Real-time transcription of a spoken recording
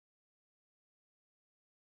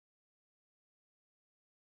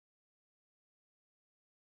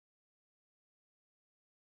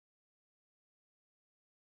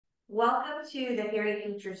Welcome to the Harriet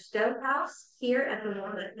Beecher Stowe House here at the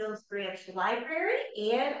Walnut Hills Branch Library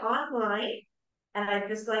and online. And I'd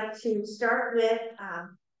just like to start with,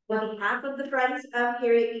 on behalf of the Friends of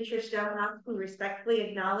Harriet Beecher Stowe House, who respectfully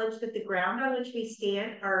acknowledge that the ground on which we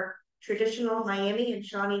stand are traditional Miami and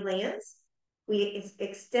Shawnee lands. We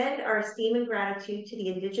extend our esteem and gratitude to the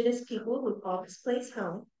indigenous people who call this place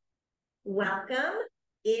home. Welcome.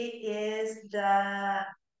 It is the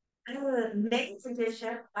May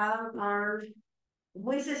edition of our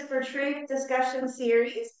Voices for Truth discussion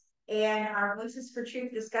series. And our Voices for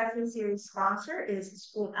Truth discussion series sponsor is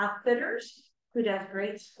School Outfitters, who does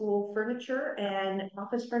great school furniture and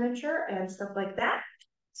office furniture and stuff like that.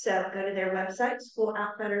 So go to their website,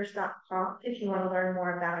 schooloutfitters.com, if you want to learn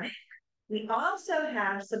more about it. We also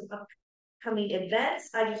have some upcoming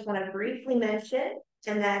events I just want to briefly mention,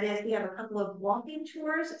 and that is we have a couple of walking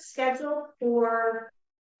tours scheduled for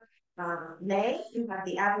May. We have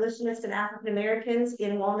the Abolitionists and African Americans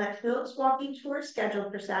in Walnut Hills walking tour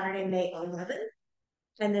scheduled for Saturday, May 11th.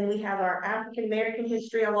 And then we have our African American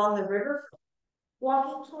History Along the River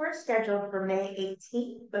walking tour scheduled for May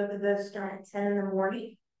 18th. Both of those start at 10 in the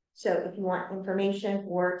morning. So if you want information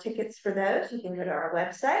or tickets for those, you can go to our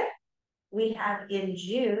website. We have in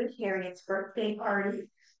June Harriet's birthday party,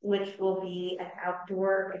 which will be an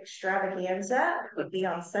outdoor extravaganza. It will be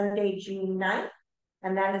on Sunday, June 9th.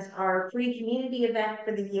 And that is our free community event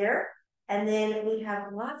for the year. And then we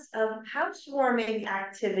have lots of housewarming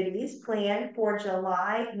activities planned for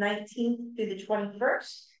July 19th through the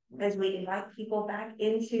 21st, as we invite people back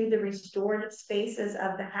into the restored spaces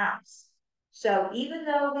of the house. So even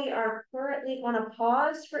though we are currently on a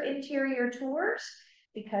pause for interior tours,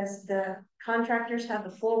 because the contractors have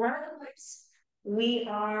the full run of the place, we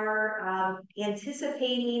are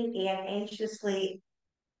anticipating and anxiously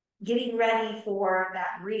getting ready for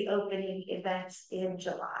that reopening events in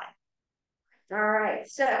July. All right,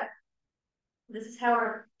 so this is how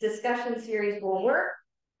our discussion series will work.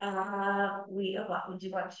 We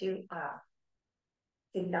do want to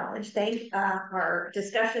thank our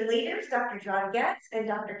discussion leaders, Dr. John Getz and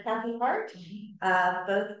Dr. Kathy Hart,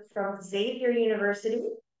 both from Xavier University.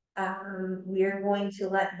 We are going to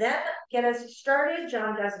let them get us started.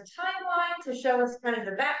 John does a timeline to show us kind of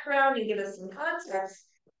the background and give us some context.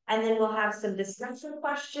 And then we'll have some discussion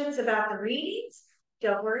questions about the readings.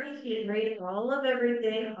 Don't worry if you didn't read all of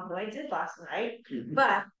everything, although I did last night.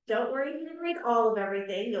 But don't worry if you didn't read all of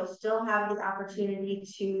everything. You'll still have the opportunity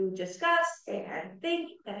to discuss and think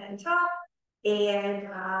and talk. And,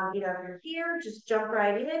 if you're here, just jump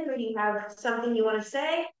right in. When you have something you want to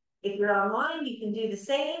say, if you're online, you can do the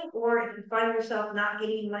same. Or if you find yourself not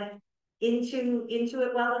getting into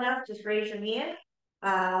it well enough, just raise your hand.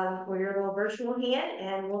 Or your little virtual hand,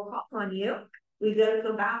 and we'll call on you. We go to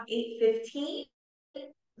about 8:15.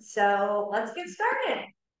 So let's get started.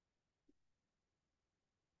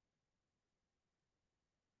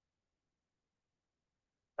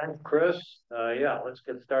 Thanks, Chris. Let's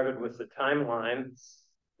get started with the timeline.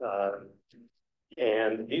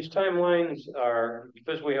 And these timelines are,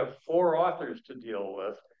 because we have 4 authors to deal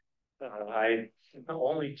with, I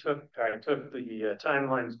took the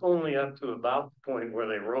timelines only up to about the point where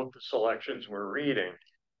they wrote the selections we're reading.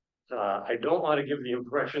 I don't want to give the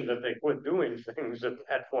impression that they quit doing things at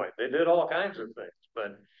that point. They did all kinds of things,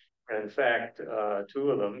 but in fact, 2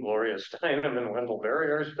 of them, Gloria Steinem and Wendell,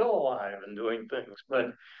 are still alive and doing things.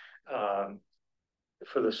 But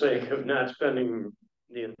for the sake of not spending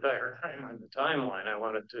the entire time on the timeline, I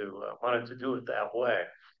wanted to do it that way.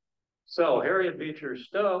 So Harriet Beecher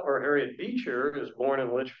Stowe, or Harriet Beecher, is born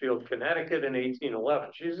in Litchfield, Connecticut in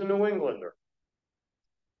 1811. She's a New Englander.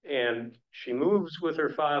 And she moves with her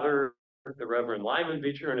father, the Reverend Lyman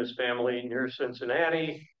Beecher, and his family near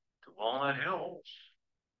Cincinnati to Walnut Hills.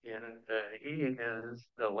 And he is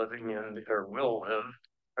living in, or will live,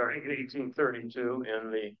 starting in 1832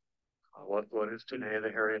 in the, what is today the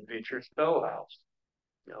Harriet Beecher Stowe house,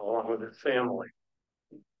 along with his family.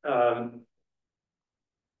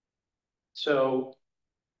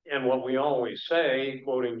 And what we always say,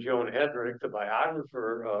 quoting Joan Hedrick, the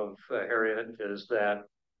biographer of Harriet, is that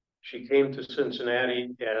she came to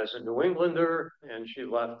Cincinnati as a New Englander and she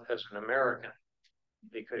left as an American,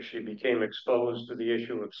 because she became exposed to the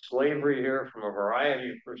issue of slavery here from a variety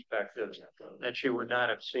of perspectives that she would not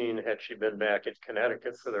have seen had she been back in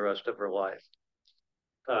Connecticut for the rest of her life.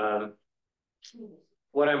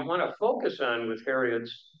 What I want to focus on with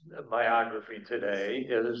Harriet's biography today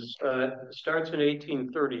is starts in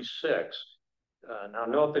 1836. Now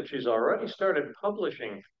note that she's already started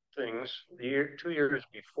publishing things 2 years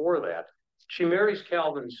before that. She marries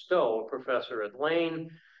Calvin Stowe, a professor at Lane,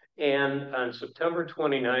 And on September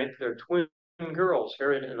 29th, their twin girls,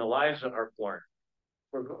 Harriet and Eliza, are born.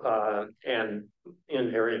 And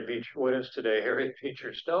in Harriet Beecher, what is today Harriet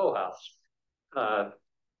Beecher Stowe House.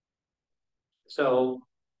 So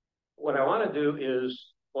what I want to do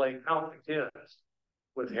is like count the kids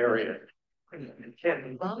with Harriet.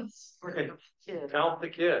 Loves or kids? Count the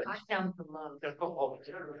kids. I count the loves.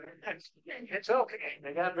 It's okay.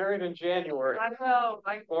 They got married in January. I know.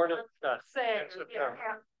 I Born in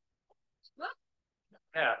September.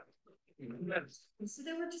 Yeah. So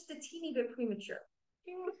they were just a teeny bit premature.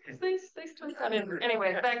 They still got in.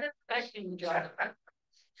 Anyway, back to you, John.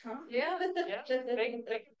 Huh? Yeah.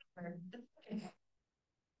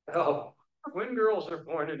 Oh, twin girls are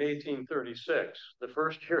born in 1836, the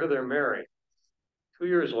first year they're married. 2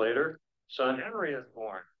 years later, son Henry is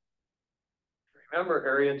born. Remember,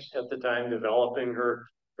 Harriet's at the time developing her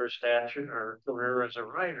stature, her career as a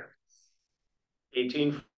writer.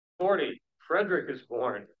 1840, Frederick is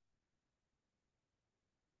born.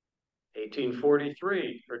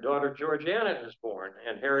 1843, her daughter Georgiana is born,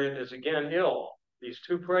 and Harriet is again ill. These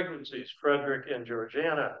two pregnancies, Frederick and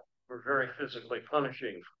Georgiana, were very physically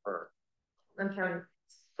punishing for her. I'm counting.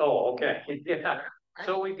 Oh, okay. Yeah.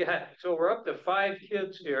 So we're up to 5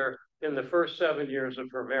 kids here in the first 7 years of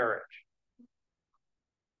her marriage.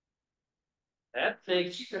 That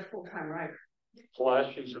takes. She's a full-time writer.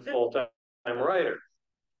 Plus, she's a full-time writer.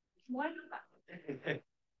 Why not?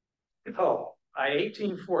 Oh, by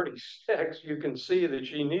 1846, you can see that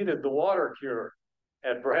she needed the water cure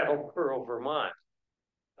at Brattleboro, Vermont.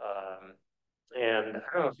 And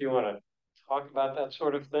I don't know if you want to talk about that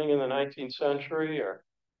sort of thing in the 19th century, or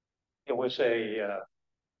it was they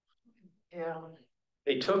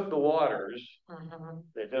took the waters.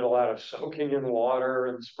 They did a lot of soaking in water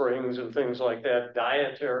and springs and things like that,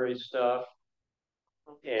 dietary stuff.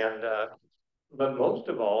 And, but most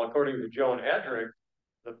of all, according to Joan Edrick,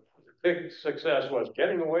 the big success was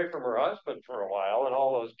getting away from her husband for a while and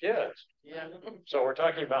all those kids. Yeah. So we're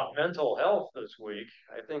talking about mental health this week.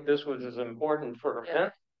 I think this was as important for her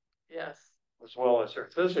mental as well as her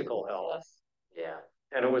physical health. Yeah.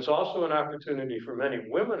 And it was also an opportunity for many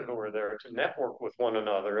women who were there to network with one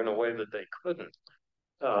another in a way that they couldn't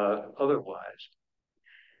otherwise.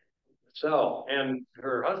 So, and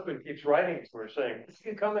her husband keeps writing to her saying, "Is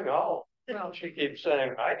he coming home?" Well, she keeps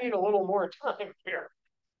saying, "I need a little more time here."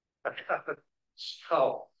 But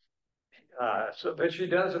she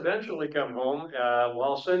does eventually come home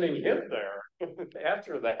while sending him there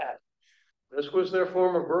after that. This was their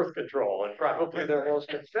form of birth control, and probably their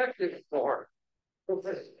most effective form,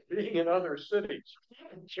 being in other cities.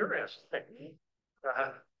 Curiously.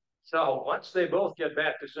 So once they both get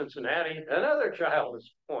back to Cincinnati, another child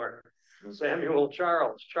is born, Samuel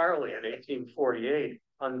Charlie, in 1848.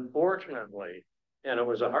 Unfortunately, and it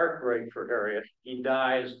was a heartbreak for Harriet, he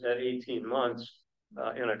dies at 18 months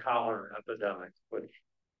in a cholera epidemic, which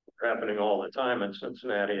was happening all the time in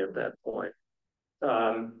Cincinnati at that point.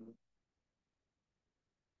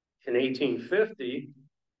 In 1850,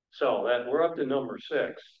 so that we're up to number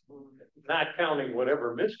 6, not counting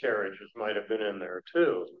whatever miscarriages might have been in there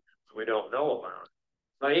too, we don't know about.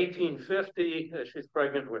 By 1850, she's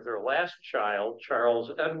pregnant with her last child,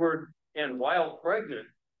 Charles Edward, and while pregnant,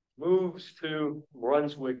 moves to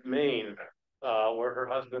Brunswick, Maine, where her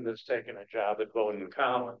husband has taken a job at Bowdoin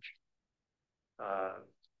College.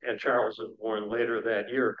 And Charles was born later that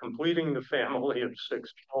year, completing the family of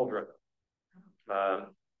 6 children.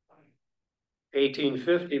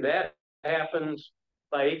 1850, that happens.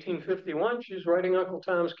 By 1851, she's writing Uncle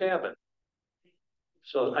Tom's Cabin.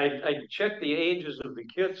 So I checked the ages of the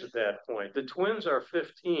kids at that point. The twins are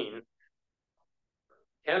 15.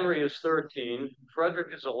 Henry is 13.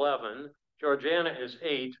 Frederick is 11. Georgiana is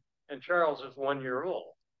 8. And Charles is 1 year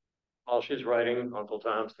old while she's writing Uncle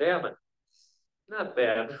Tom's Cabin. Not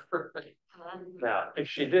bad. Now,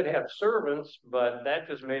 she did have servants, but that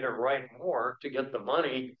just made her write more to get the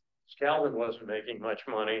money. Calvin wasn't making much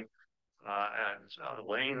money. And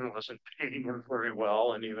Lane wasn't paying him very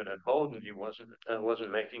well, and even at Bowdoin, he wasn't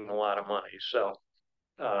making a lot of money. So,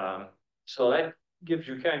 so that gives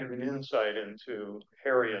you kind of an insight into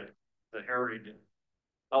Harriet, the harried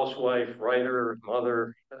housewife, writer,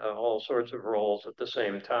 mother, all sorts of roles at the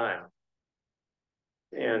same time.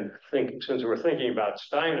 And since we're thinking about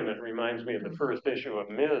Steinem, it reminds me of the first issue of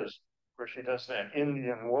Ms., where she does that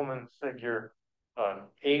Indian woman figure.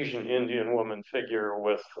 Asian Indian woman figure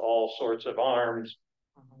with all sorts of arms,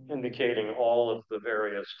 indicating all of the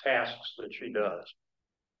various tasks that she does.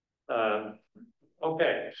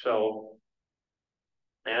 Okay, so,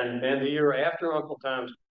 and the year after Uncle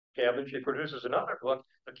Tom's Cabin. She produces another book,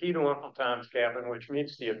 The Key to Uncle Tom's Cabin, which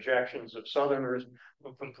meets the objections of Southerners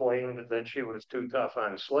who complained that she was too tough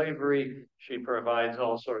on slavery. She provides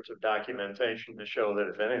all sorts of documentation to show that,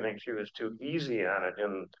 if anything, she was too easy on it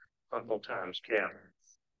in Uncle Tom's Cabin.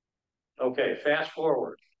 Okay, fast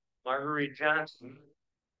forward. Marguerite Johnson,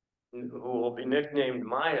 who will be nicknamed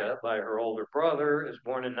Maya by her older brother, is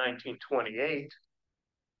born in 1928.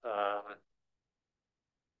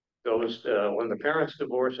 When the parents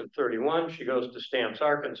divorce in 31, she goes to Stamps,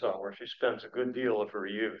 Arkansas, where she spends a good deal of her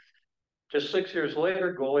youth. Just 6 years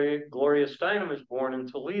later, Gloria Steinem is born in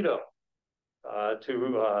Toledo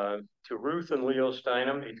to Ruth and Leo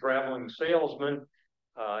Steinem, a traveling salesman.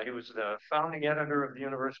 He was the founding editor of the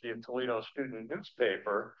University of Toledo student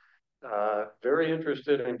newspaper, very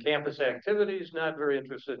interested in campus activities, not very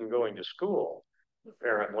interested in going to school,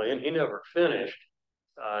 apparently, and he never finished.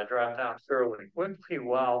 Dropped out fairly quickly,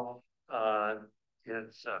 while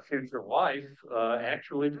his future wife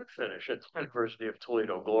actually did finish at the University of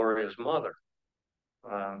Toledo, Gloria's mother.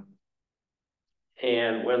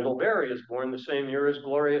 And Wendell Berry is born the same year as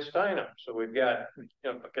Gloria Steinem. So we've got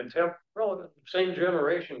a same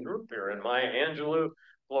generation group here, and Maya Angelou,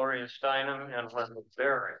 Gloria Steinem, and Wendell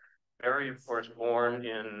Berry. Berry, of course, born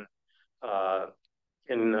in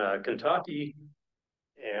Kentucky,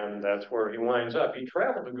 and that's where he winds up. He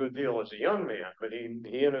traveled a good deal as a young man, but he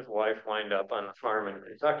and his wife wind up on a farm in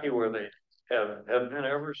Kentucky, where they have been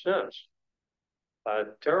ever since. A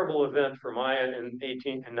terrible event for Maya in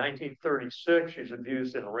 1936. She's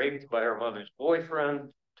abused and raped by her mother's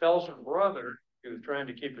boyfriend. Tells her brother. She was trying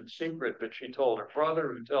to keep it secret, but she told her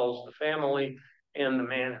brother, who tells the family, and the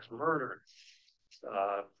man is murdered.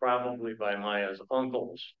 Probably by Maya's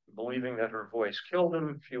uncles. Believing that her voice killed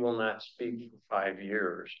him, she will not speak for 5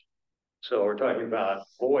 years. So we're talking about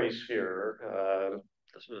voice here.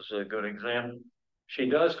 This is a good example. She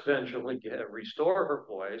does eventually restore her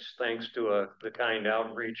voice, thanks to the kind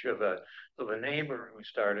outreach of a neighbor who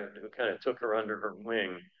kind of took her under her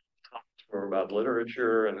wing, talked to her about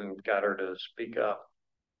literature, and got her to speak up.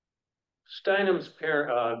 Steinem's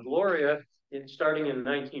parent, Gloria, starting in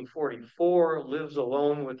 1944, lives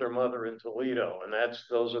alone with her mother in Toledo, and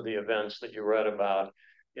those are the events that you read about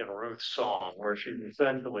in Ruth's song, where she's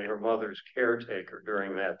essentially her mother's caretaker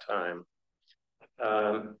during that time.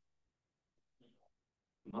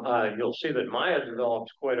 You'll see that Maya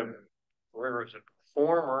develops quite a career as a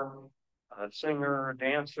performer, singer,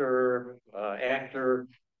 dancer, actor.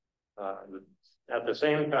 At the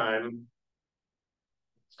same time,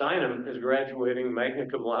 Steinem is graduating magna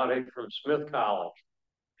cum laude from Smith College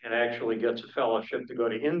and actually gets a fellowship to go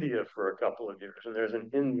to India for a couple of years. And there's an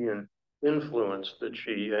Indian influence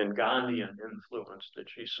and Gandhian influence that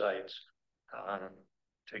she cites,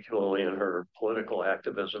 particularly in her political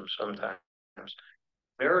activism sometimes.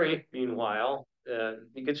 Berry, meanwhile,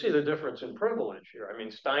 you can see the difference in privilege here. I mean,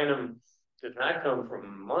 Steinem did not come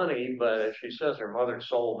from money, but as she says, her mother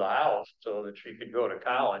sold the house so that she could go to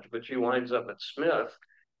college, but she winds up at Smith.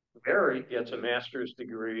 Berry gets a master's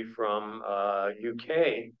degree from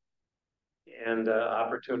UK and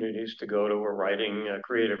opportunities to go to a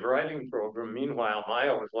creative writing program. Meanwhile,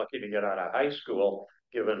 Maya was lucky to get out of high school,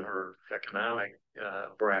 given her economic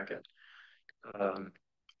bracket.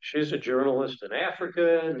 She's a journalist in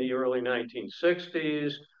Africa in the early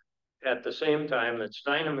 1960s, at the same time that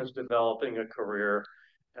Steinem is developing a career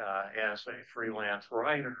as a freelance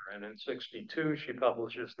writer. And in 1962, she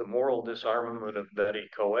publishes The Moral Disarmament of Betty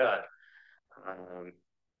Coet,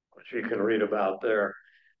 which you can read about there.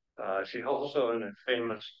 She also, in a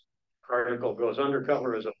famous article, goes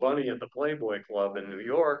undercover as a bunny at the Playboy Club in New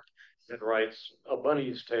York and writes A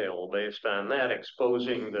Bunny's Tale based on that,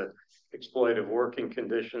 exposing the exploitive working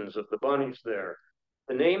conditions of the bunnies there.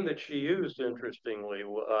 The name that she used, interestingly,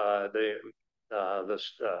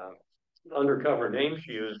 this undercover name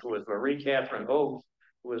she used was Marie Catherine Oath,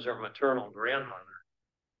 who was her maternal grandmother.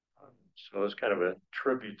 So it's kind of a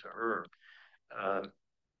tribute to her.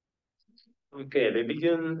 Okay, they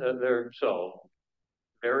begin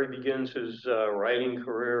Berry begins his writing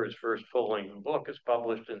career. His first full-length book is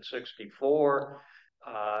published in 1964.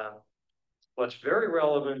 What's very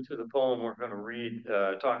relevant to the poem we're going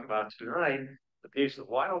to talk about tonight, the piece of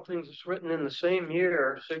Wild Things, is written in the same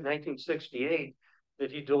year, 1968,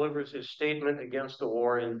 that he delivers his statement against the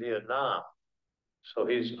war in Vietnam. So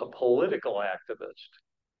he's a political activist.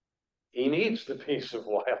 He needs the piece of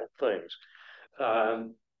Wild Things.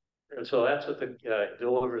 And so that's what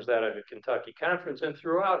delivers that at a Kentucky conference. And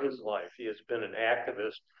throughout his life, he has been an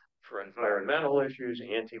activist for environmental issues,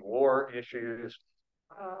 anti-war issues,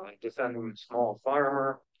 defending the small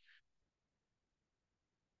farmer.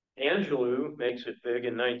 Angelou makes it big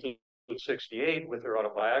in 1968 with her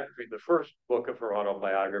autobiography, the first book of her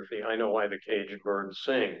autobiography, I Know Why the Caged Bird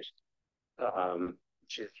Sings.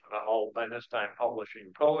 She's all by this time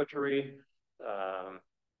publishing poetry.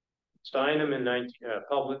 Steinem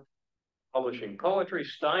publishing poetry.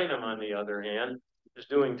 Steinem, on the other hand, is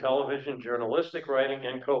doing television journalistic writing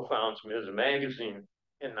and co-founds Ms. Magazine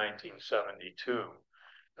in 1972,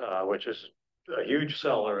 which is a huge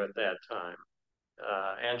seller at that time.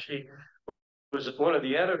 And she was one of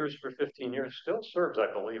the editors for 15 years, still serves, I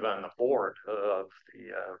believe, on the board of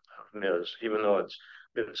Ms., even though it's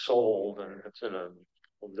been sold and it's in a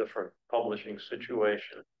different publishing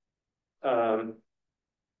situation.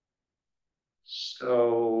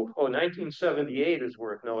 1978 is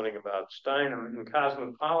worth noting about Steinem. In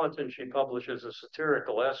Cosmopolitan, she publishes a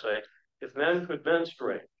satirical essay, If Men Could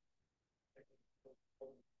Menstruate.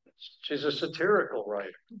 She's a satirical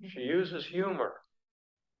writer. She uses humor.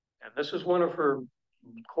 And this is one of her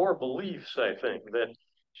core beliefs, I think, that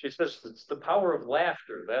she says it's the power of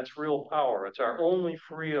laughter. That's real power. It's our only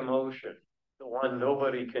free emotion, the one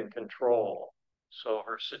nobody can control. So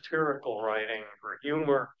her satirical writing, her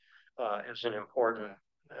humor, is an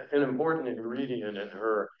important ingredient in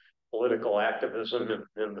her political activism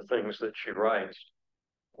and the things that she writes.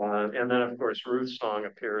 And then, of course, Ruth's song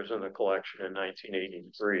appears in the collection in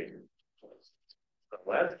 1983. So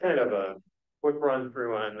that's kind of a quick run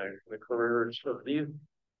through on the careers of these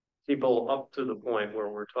people up to the point where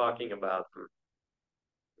we're talking about them.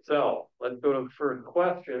 So let's go to the first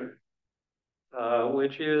question,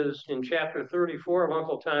 which is in chapter 34 of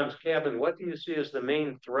Uncle Tom's Cabin. What do you see as the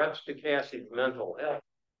main threats to Cassie's mental health?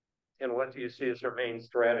 And what do you see as her main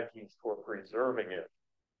strategies for preserving it?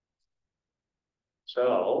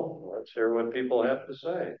 So let's hear what people have to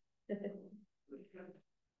say.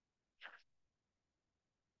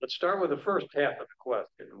 Let's start with the first half of the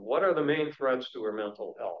question. What are the main threats to her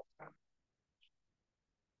mental health?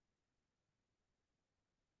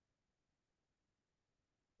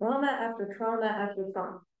 Trauma after trauma after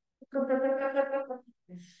trauma.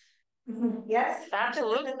 Yes?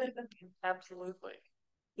 Absolutely. Absolutely.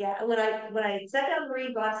 Yeah, when I sat down to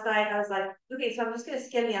read last night, I was like, okay, so I'm just gonna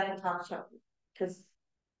skim the Uncle Tom's Cabin because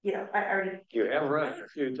I already. You have read it a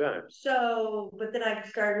few times. So, but then I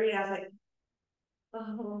started reading. I was like,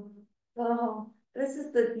 oh, this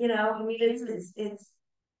is the I mean,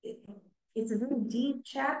 it's a really deep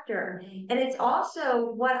chapter, and it's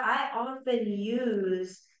also what I often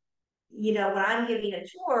use. When I'm giving a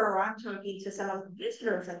tour or I'm talking to some of the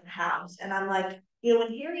visitors at the house, and I'm like,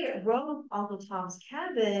 when Harriet wrote Uncle Tom's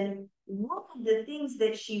Cabin, one of the things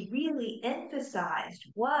that she really emphasized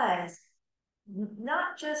was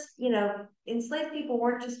not just, enslaved people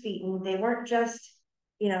weren't just beaten, they weren't just,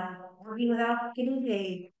 working without getting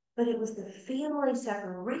paid, but it was the family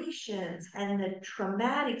separations and the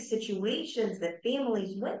traumatic situations that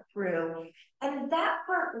families went through. And that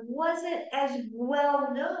part wasn't as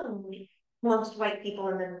well known amongst white people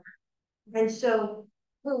in the North. And so,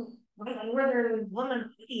 for a Northern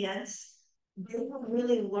woman audience, they were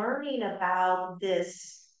really learning about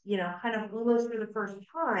this, kind of almost for the first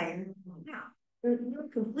time.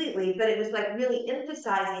 Not completely, but it was like really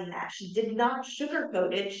emphasizing that. She did not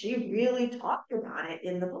sugarcoat it. She really talked about it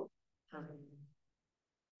in the book.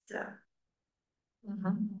 So.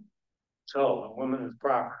 So, a woman is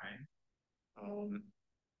property.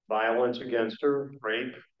 Violence against her,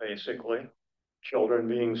 rape, basically. Children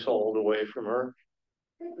being sold away from her.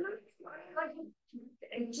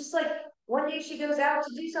 Just like one day she goes out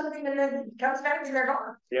to do something and then comes back and they're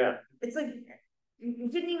gone. Yeah. It's like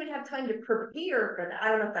you didn't even have time to prepare for that. I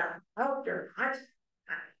don't know if that helped or not.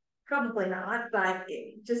 Probably not, but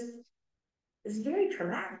it's very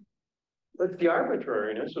traumatic. But the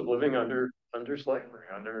arbitrariness of living under slavery,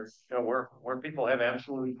 where people have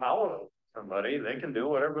absolute power over somebody, they can do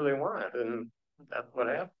whatever they want, and that's what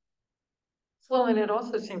happened. Well, and it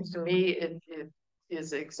also seems to me it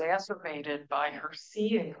is exacerbated by her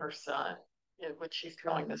seeing her son, in which she's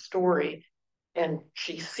telling the story, and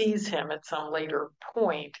she sees him at some later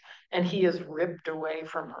point, and he is ripped away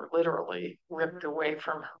from her, literally ripped away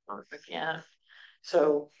from her again.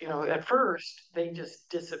 So, at first they just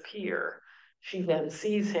disappear. She then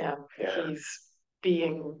sees him, he's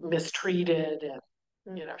being mistreated,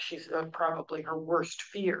 and she's probably her worst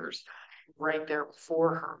fears right there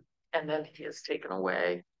before her. And then he is taken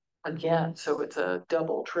away again. So it's a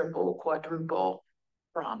double, triple, quadruple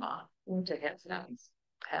trauma to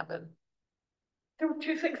happen. There were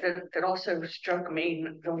two things that also struck me.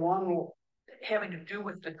 The one having to do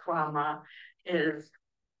with the trauma is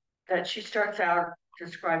that she starts out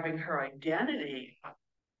describing her identity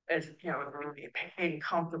as being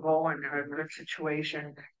comfortable and in a good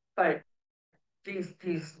situation, but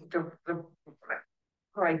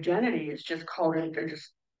her identity is just called into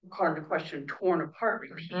question, torn apart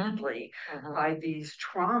repeatedly by these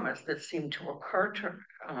traumas that seem to occur to her.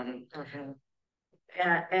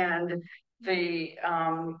 And the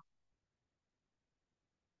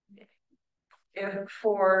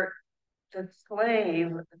for the slave,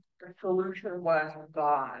 the solution was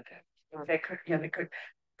God. They could,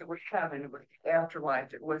 it was heaven, it was the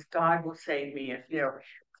afterlife, it was God will save me if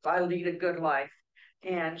I lead a good life.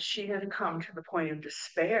 And she had come to the point of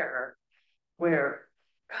despair where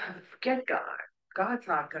forget God. God's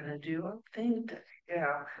not going to do a thing.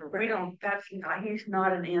 We don't. He's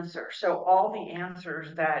not an answer. So all the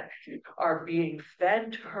answers that are being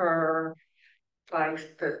fed to her by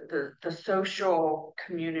the social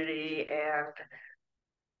community and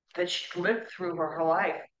that she lived through her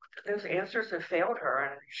life, those answers have failed her,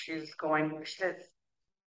 and she's going to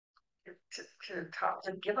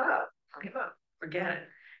give up, forget it.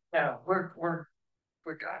 No, we're done.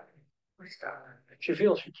 We're done. She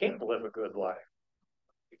feels she can't live a good life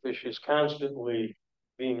because she's constantly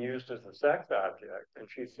being used as a sex object, and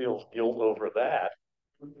she feels guilt over that.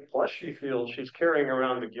 Plus, she feels she's carrying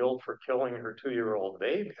around the guilt for killing her 2-year-old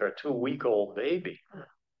baby or 2-week-old baby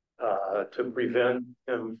to prevent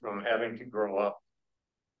him from having to grow up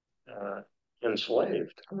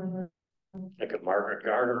enslaved. Like a Margaret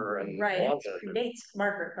Garner and right. It predates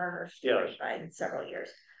Margaret Garner's story by several years.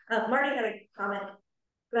 Marty had a comment.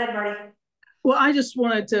 Go ahead, Marty. Well, I just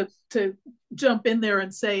wanted to jump in there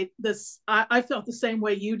and say this. I felt the same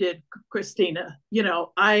way you did, Christina.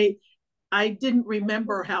 I didn't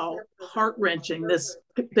remember how heart-wrenching this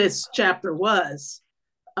chapter was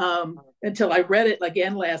until I read it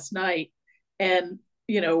again last night. And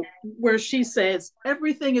where she says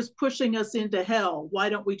everything is pushing us into hell. Why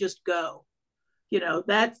don't we just go?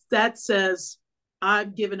 That says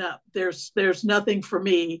I've given up. There's nothing for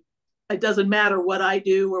me. It doesn't matter what I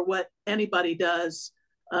do or what anybody does.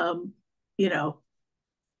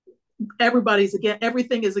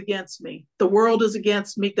 Everything is against me. The world is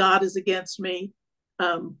against me. God is against me.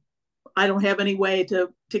 I don't have any way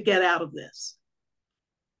to get out of this.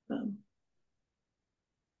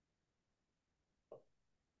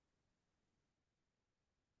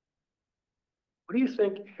 What do you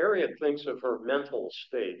think Harriet thinks of her mental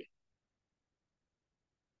state?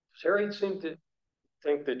 Does Harriet seem to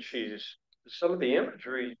think that some of the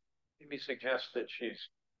imagery maybe suggests that she's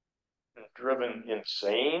driven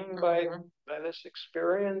insane by this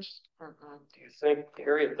experience? Do you think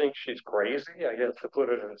Harriet thinks she's crazy? I guess to put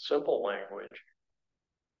it in simple language.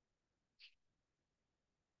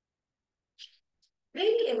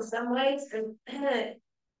 Maybe in some ways,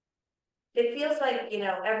 it feels like,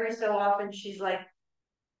 every so often she's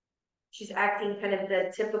acting kind of the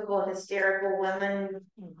typical hysterical woman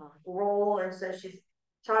role. And so she's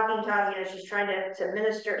talking, she's trying to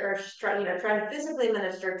minister, or she's trying to physically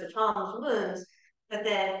minister to Tom's wounds, and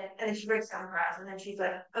then she breaks down, cries, and then she's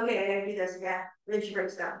like, okay, I gotta do this again. And then she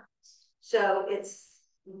breaks down. So it's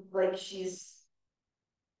like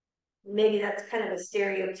maybe that's kind of a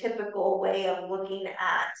stereotypical way of looking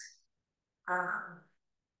at a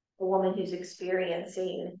woman who's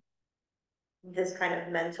experiencing this kind of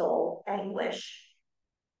mental anguish.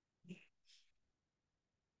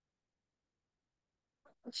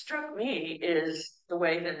 What struck me is the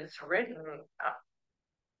way that it's written.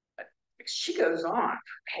 She goes on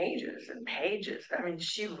for pages and pages. I mean,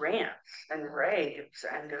 she rants and raves,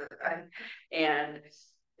 and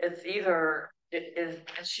it's either is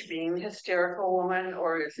she being the hysterical woman,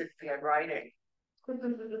 or is it bad writing?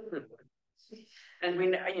 And we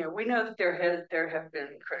know that there have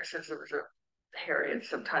been criticisms of Harriet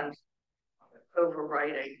sometimes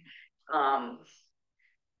overwriting,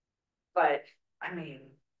 but I mean,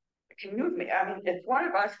 can you? I mean, if one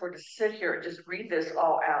of us were to sit here and just read this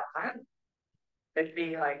all out loud, it'd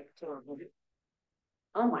be like,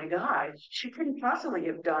 oh my God, she couldn't possibly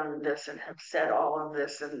have done this and have said all of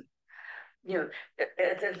this, and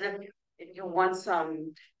it's as if you want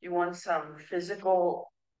some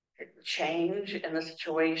physical change in the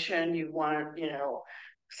situation. You want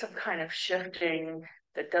some kind of shifting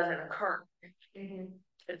that doesn't occur.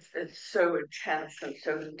 It's so intense and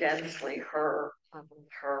so densely her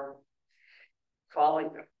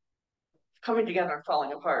coming together and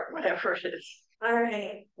falling apart, whatever it is. All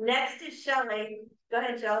right, next is Shelley. Go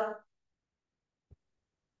ahead, Shelley.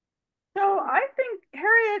 So I think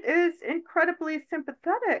Harriet is incredibly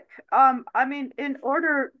sympathetic. I mean,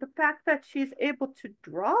 the fact that she's able to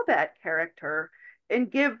draw that character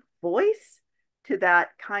and give voice to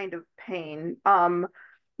that kind of pain,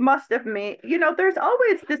 must have made, there's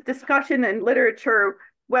always this discussion in literature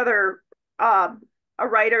whether a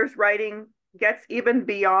writer's writing gets even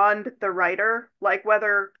beyond the writer, like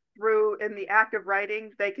whether through in the act of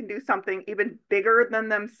writing they can do something even bigger than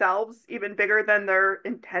themselves, even bigger than their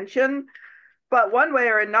intention. But one way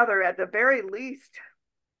or another, at the very least,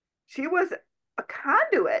 she was a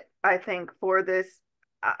conduit, I think, for this.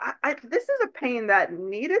 This is a pain that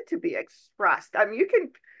needed to be expressed. I mean, you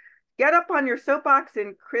can get up on your soapbox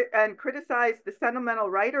and criticize the sentimental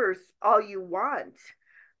writers all you want,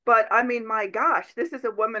 but I mean, my gosh, this is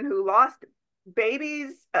a woman who lost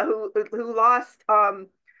babies, who lost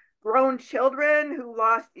grown children, who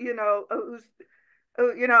lost, the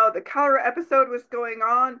cholera episode was going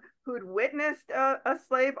on, who'd witnessed a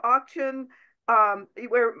slave auction,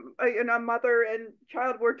 where mother and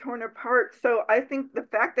child were torn apart. So I think the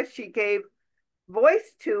fact that she gave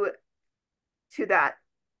voice to that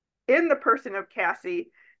in the person of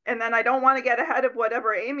Cassie, and then I don't want to get ahead of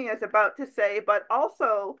whatever Amy is about to say, but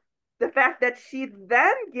also the fact that she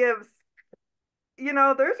then gives,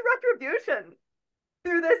 there's retribution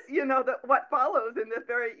through this, what follows in this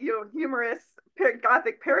very, humorous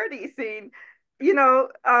Gothic parody scene.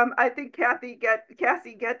 I think Cassie gets,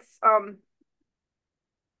 a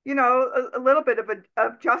little bit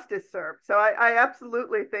of justice served. So I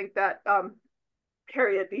absolutely think that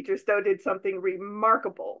Harriet Beecher Stowe did something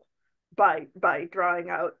remarkable by drawing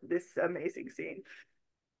out this amazing scene.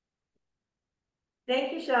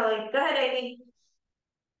 Thank you, Shelley. Go ahead, Amy.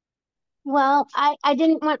 Well, I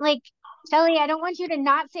didn't want, like, Shelley, I don't want you to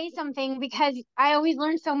not say something because I always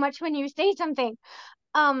learn so much when you say something.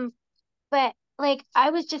 But like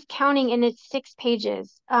I was just counting and it's 6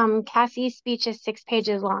 pages. Cassie's speech is 6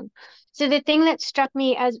 pages long. So the thing that struck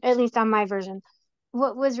me, as at least on my version,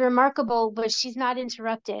 what was remarkable was she's not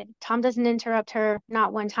interrupted. Tom doesn't interrupt her,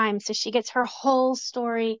 not one time. So she gets her whole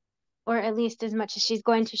story, or at least as much as she's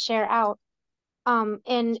going to share out.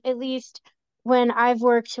 And at least when I've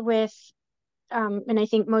worked with, and I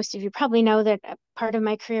think most of you probably know that part of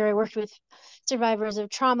my career I worked with survivors of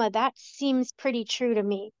trauma, that seems pretty true to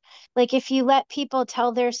me. Like if you let people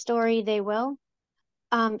tell their story, they will.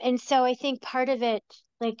 And so I think part of it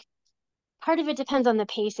depends on the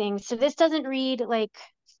pacing. So this doesn't read like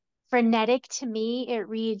frenetic to me. It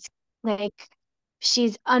reads like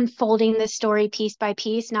she's unfolding the story piece by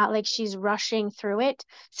piece, not like she's rushing through it.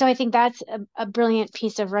 So I think that's a brilliant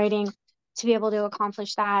piece of writing to be able to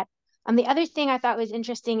accomplish that. The other thing I thought was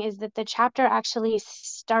interesting is that the chapter actually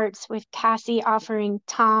starts with Cassie offering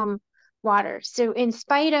Tom water. So in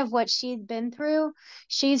spite of what she's been through,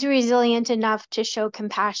 she's resilient enough to show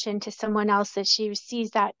compassion to someone else, that she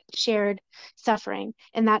sees that shared suffering.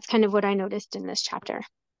 And that's kind of what I noticed in this chapter.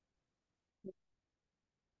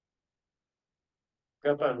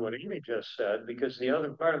 Up on what Amy just said, because the other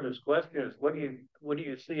part of this question is what do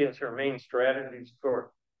you see as her main strategies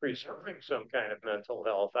for preserving some kind of mental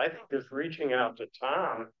health? I think this reaching out to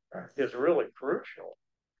Tom is really crucial.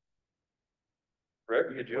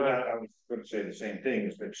 Rick, did you? Well, I was going to say the same thing,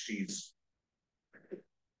 is that she's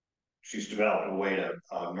developed a way to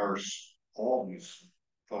nurse all these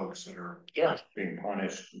folks that are being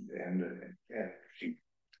punished, and she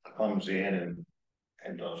comes in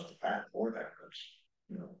and does the path for that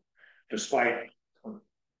person. Despite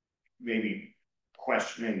maybe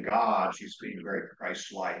questioning God, she's being very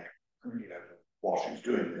Christ-like, while she's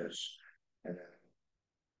doing this. And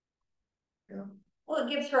then, Well, it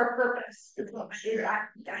gives her a purpose.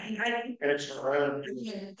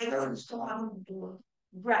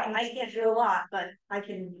 Right, I can't do a lot, but I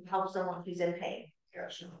can help someone who's in pain.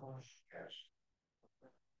 Yes.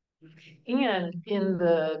 And in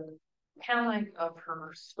the telling of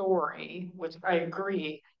her story, which I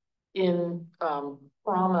agree, in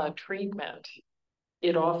trauma treatment,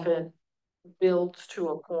 it often builds to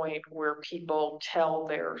a point where people tell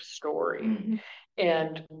their story. Mm-hmm.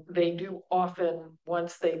 And they do often,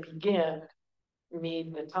 once they begin,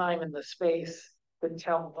 need the time and the space to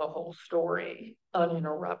tell the whole story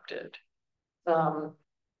uninterrupted. And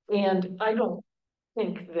I don't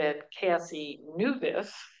think that Cassie knew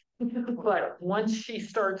this, but once she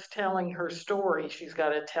starts telling her story, she's got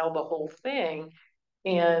to tell the whole thing.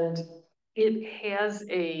 And it has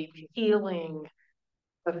a healing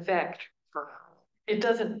effect for her. It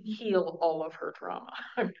doesn't heal all of her trauma.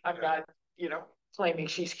 I'm not, claiming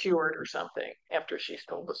she's cured or something after she's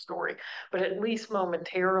told the story, but at least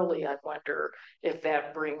momentarily, I wonder if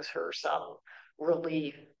that brings her some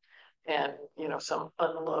relief and, some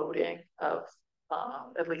unloading of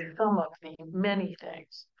at least some of the many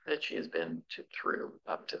things that she has been through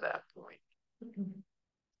up to that point.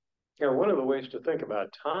 Yeah, one of the ways to think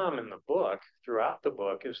about Tom in the book, throughout the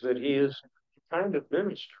book, is that he is kind of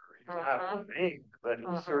minister. He's not ordained, but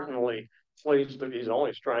he certainly plays that he's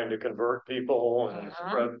always trying to convert people and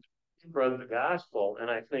spread the gospel. And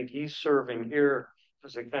I think he's serving here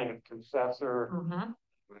as a kind of confessor,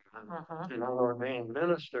 an ordained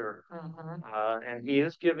minister, and he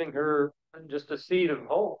is giving her just a seed of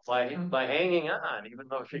hope by hanging on, even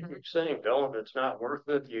though she keeps saying, "Don't, it's not worth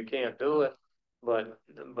it. You can't do it." But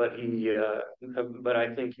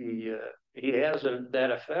I think he has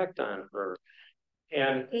that effect on her.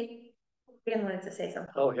 And Dan wanted to say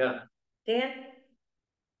something. oh yeah, Dan,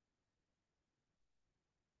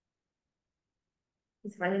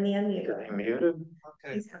 he's finding the unmute. Muted.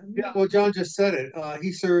 Okay. Yeah, well, John just said it.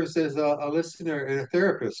 He serves as a listener and a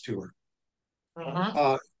therapist to her.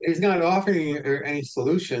 He's not offering her any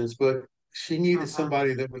solutions, but she needed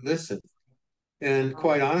somebody that would listen. And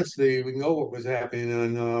quite honestly, we know what was happening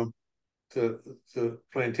on the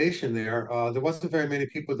plantation there. There wasn't very many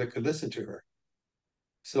people that could listen to her.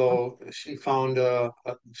 So she found a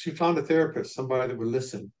therapist, somebody that would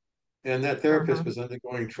listen. And that therapist was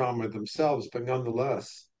undergoing trauma themselves, but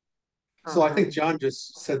nonetheless. So I think John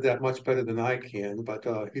just said that much better than I can, but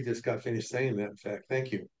he just got finished saying that, in fact.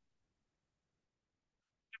 Thank you.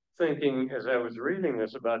 Thinking as I was reading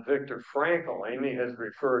this about Viktor Frankl, Amy has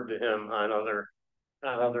referred to him on other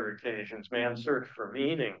occasions, Man's Search for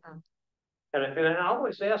Meaning. And I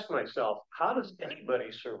always ask myself, how does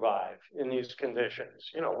anybody survive in these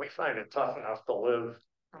conditions? You know, we find it tough enough to live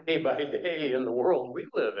day by day in the world we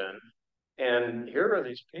live in. And here are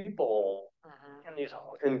these people in these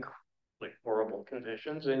incredibly horrible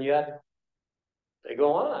conditions, and yet they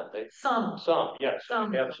go on. Some, yes,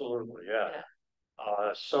 absolutely, yeah.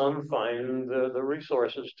 Some find the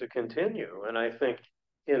resources to continue. And I think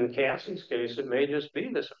in Cassie's case, it may just be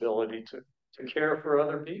this ability to care for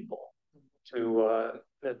other people, to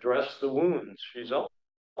address the wounds. She's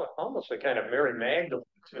almost a kind of Mary Magdalene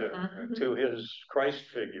to his Christ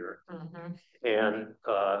figure.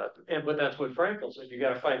 But that's what Frankl said. You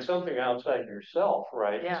got to find something outside yourself,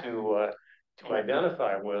 right? To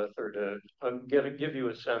identify with, or to give you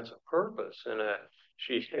a sense of purpose. And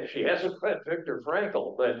she hasn't read Viktor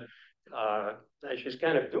Frankl, but she's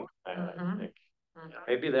kind of doing that, I think.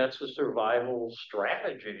 Maybe that's a survival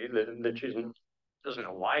strategy that she doesn't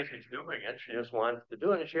know why she's doing it. She just wants to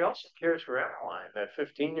do it. And she also cares for Emmeline, that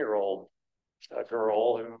 15-year-old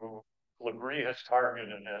girl who Legree has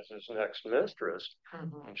targeted as his next mistress.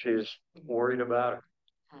 And she's worried about her.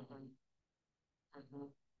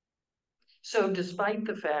 So despite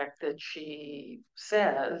the fact that she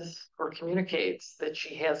says or communicates that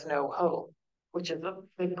she has no hope, which is a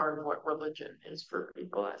big part of what religion is for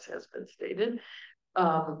people, as has been stated,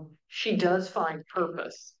 she does find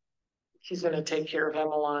purpose. She's going to take care of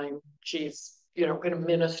Emmeline. She's, going to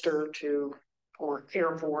minister to or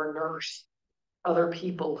care for, nurse other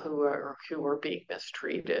people who are being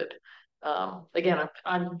mistreated. Again,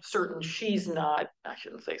 I'm certain she's not, I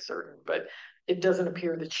shouldn't say certain, but it doesn't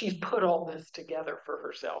appear that she's put all this together for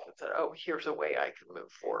herself and said, oh, here's a way I can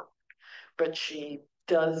move forward. But she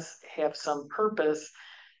does have some purpose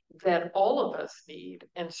that all of us need,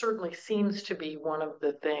 and certainly seems to be one of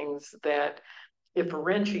the things that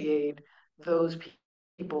differentiate those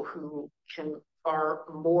people who are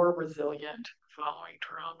more resilient following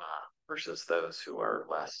trauma versus those who are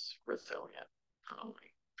less resilient following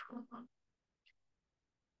trauma.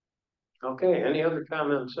 Okay, any other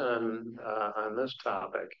comments on this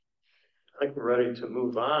topic? I think we're ready to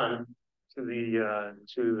move on to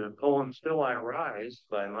the poem "Still I Rise"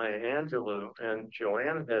 by Maya Angelou, and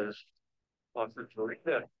Joanne has offered to read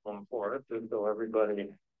that poem for us, so everybody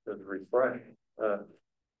is refreshed.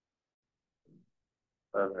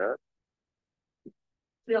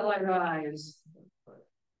 Still I rise.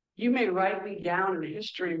 You may write me down in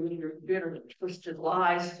history with your bitter, twisted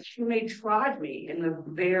lies. You may trod me in the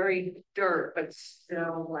very dirt, but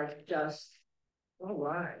still like dust. I'll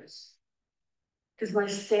rise. Does my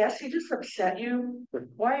sassiness upset you?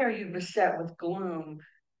 Why are you beset with gloom?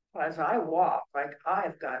 As I walk, like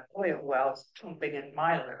I've got oil wells pumping in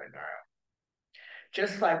my living room.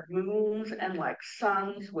 Just like moons and like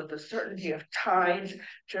suns, with the certainty of tides,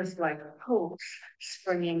 just like hopes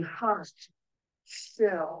springing hot.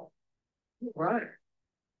 Still, right.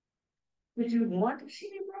 Did you want to see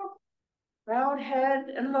me broke? Proud head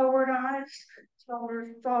and lowered eyes, shoulders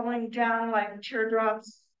falling down like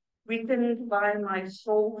teardrops, weakened by my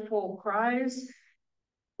soulful cries.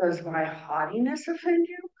 Does my haughtiness offend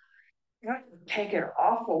you? You take it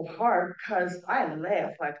awful hard, 'cause I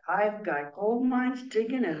laugh like I've got gold mines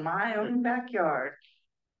digging in my own backyard.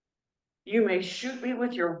 You may shoot me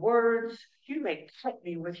with your words. You may cut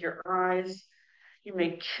me with your eyes. You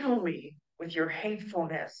may kill me with your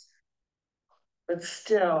hatefulness. But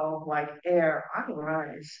still, like air, I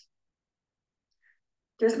rise.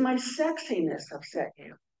 Does my sexiness upset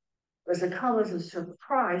you? Does it come as a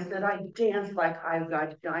surprise that I dance like I've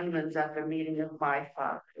got diamonds at the meeting of my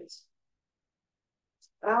fathers?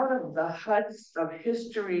 Out of the huts of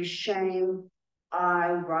history's shame, I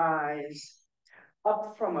rise.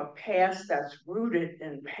 Up from a past that's rooted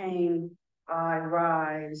in pain, I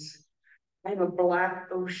rise. I'm a black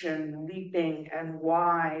ocean, leaping and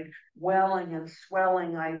wide, welling and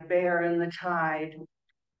swelling, I bear in the tide.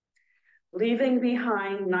 Leaving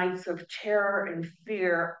behind nights of terror and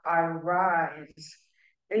fear, I rise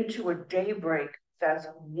into a daybreak that's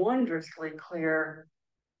wondrously clear.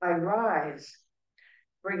 I rise,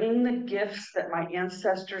 bringing the gifts that my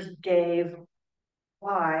ancestors gave.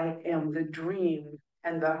 I am the dream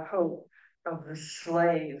and the hope of the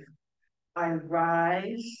slave. I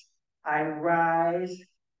rise, I rise,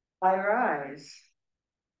 I rise.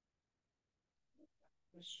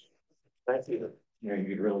 Thank you. Yeah, you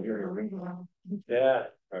could really hear her reading. Yeah,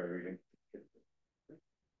 By reading.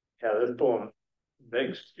 yeah, this poem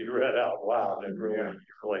begs to be read out loud. You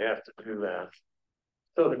really have to do that.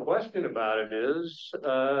 So the question about it is,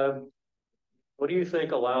 what do you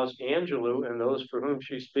think allows Angelou and those for whom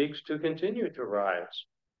she speaks to continue to rise?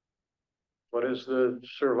 What is the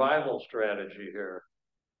survival strategy here?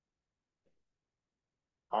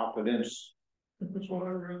 Confidence is what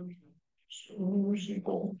I read. So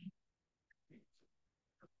simple.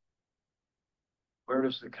 Where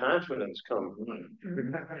does the confidence come from?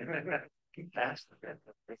 That's the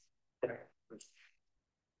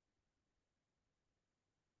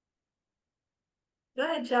Go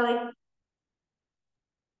ahead, Shelley.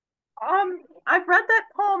 I've read that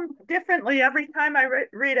poem differently every time I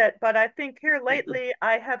read it, but I think here lately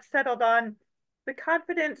I have settled on the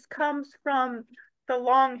confidence comes from the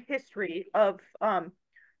long history of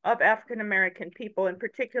African American people, and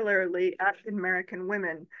particularly African American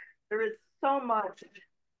women. There is so much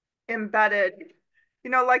embedded,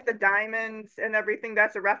 like the diamonds and everything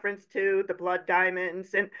that's a reference to the blood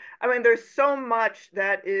diamonds. And I mean, there's so much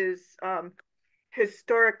that is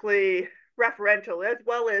historically referential, as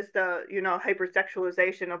well as the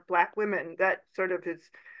hypersexualization of Black women that sort of is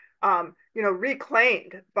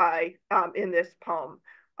reclaimed by in this poem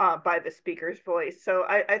by the speaker's voice. So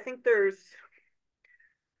I think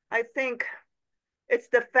it's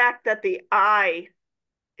the fact that the I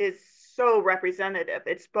is so representative.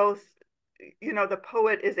 It's both, the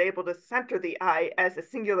poet is able to center the I as a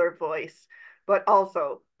singular voice, but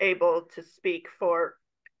also able to speak for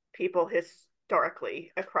people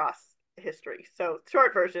historically across history. So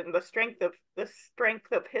short version, the strength of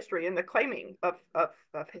history and the claiming of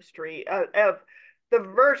history, of the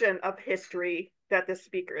version of history that the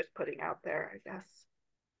speaker is putting out there, I guess.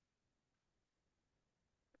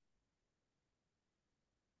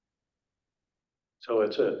 So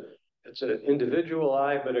it's an individual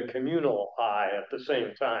I, but a communal I at the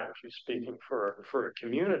same time. She's speaking for a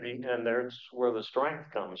community, and there's where the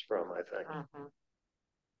strength comes from, I think. Mm-hmm.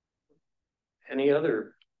 Any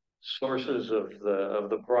other sources of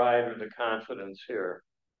the pride or the confidence here?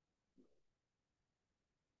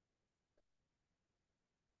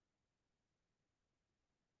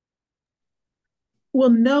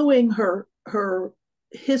 Well, knowing her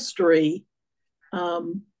history,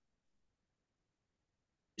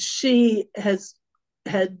 she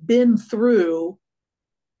had been through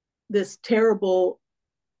this terrible,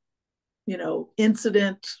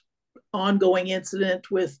 ongoing incident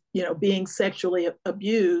with, being sexually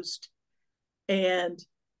abused, and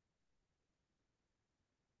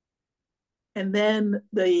then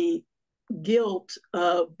the guilt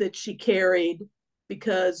that she carried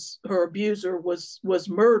because her abuser was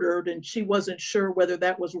murdered, and she wasn't sure whether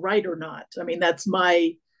that was right or not. I mean, that's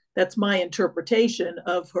my interpretation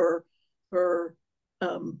of her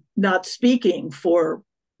not speaking for,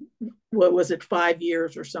 what was it, 5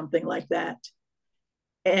 years or something like that.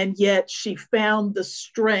 And yet she personally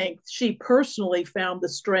found the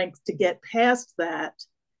strength to get past that.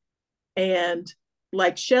 And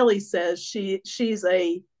like Shelley says, she's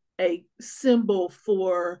a symbol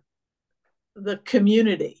for the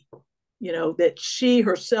community, that she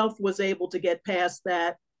herself was able to get past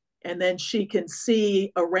that. And then she can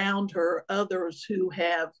see around her others who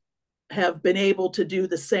have been able to do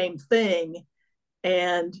the same thing.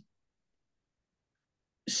 And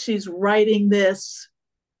she's writing this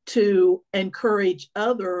to encourage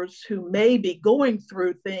others who may be going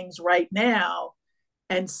through things right now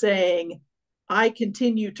and saying, I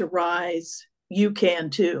continue to rise, you can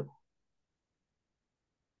too.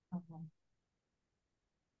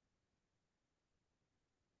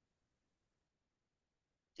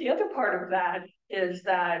 the other part of that is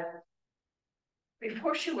that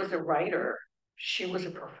before she was a writer, she was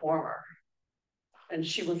a performer. And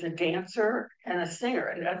she was a dancer and a singer.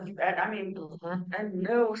 And I mean, and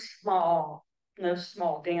no small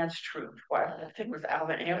dance troupe. Well, I think it was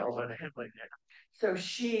Alvin Ailey. So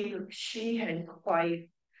she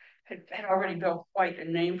had already built quite a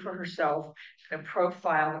name for herself, a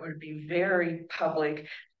profile that would be very public.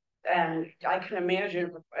 And I can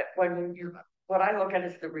imagine what I look at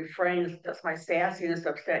is the refrain: does my sassiness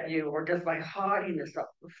upset you, or does my haughtiness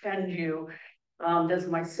offend you? Does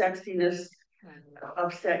my sexiness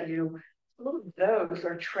upset you? All of those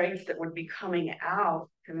are traits that would be coming out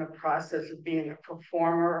in the process of being a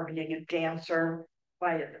performer or being a dancer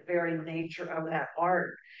by the very nature of that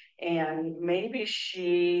art. And maybe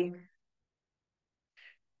she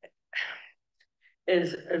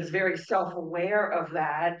is very self-aware of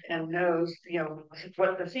that and knows,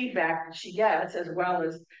 what the feedback that she gets, as well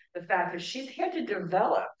as the fact that she's had to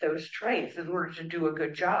develop those traits in order to do a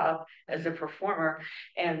good job as a performer.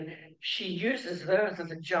 And she uses those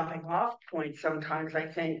as a jumping off point sometimes, I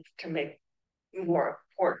think, to make more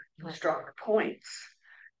important, stronger points.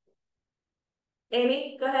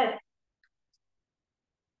 Amy, go ahead.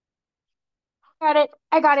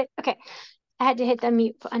 I got it. Okay. I had to hit the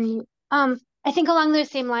unmute. I think along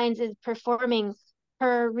those same lines as performing,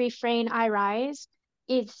 her refrain, I rise,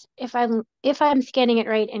 it's if I'm scanning it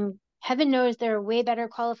right, and heaven knows there are way better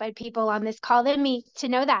qualified people on this call than me to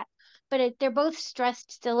know that, but they're both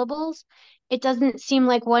stressed syllables. It doesn't seem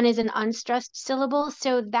like one is an unstressed syllable,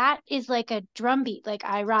 so that is like a drum beat, like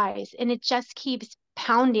I rise, and it just keeps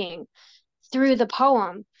pounding through the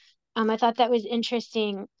poem. I thought that was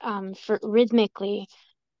interesting for rhythmically.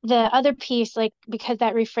 The other piece, like, because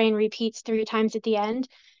that refrain repeats 3 times at the end,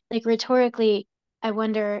 like rhetorically, I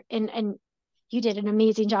wonder, and you did an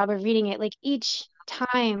amazing job of reading it, like each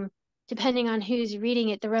time, depending on who's reading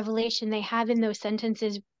it, the revelation they have in those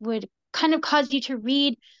sentences would kind of cause you to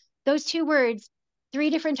read those 2 words 3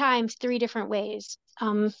 different times, 3 different ways,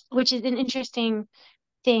 which is an interesting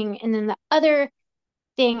thing. And then the other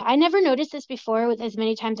thing, I never noticed this before with as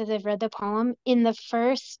many times as I've read the poem. In the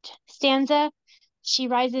first stanza, she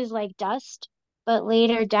rises like dust, but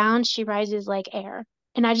later down she rises like air.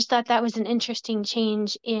 And I just thought that was an interesting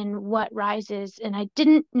change in what rises. And I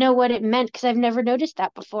didn't know what it meant because I've never noticed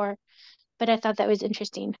that before, but I thought that was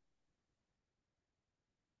interesting.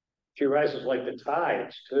 She rises like the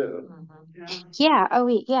tides too. Yeah. Oh,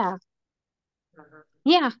 wait. Yeah.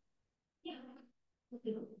 Yeah.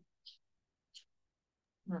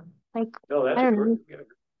 Like, No, I that's don't know,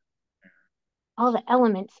 all the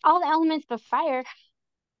elements but fire.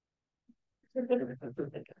 It's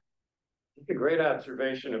a great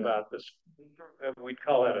observation about this. We'd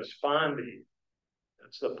call that a spondee.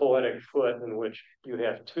 It's the poetic foot in which you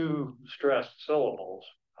have 2 stressed syllables.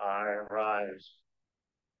 I rise.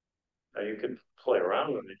 Now you could play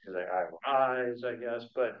around with it. You say I rise, I guess,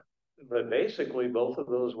 but basically both of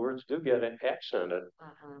those words do get accented.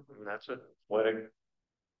 And that's a poetic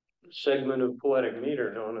segment of poetic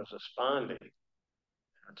meter known as a spondee.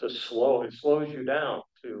 It slows you down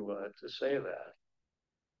to say that.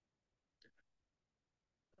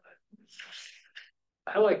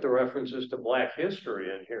 I like the references to Black history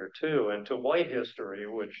in here too, and to white history,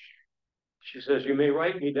 which she says, you may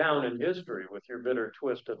write me down in history with your bitter,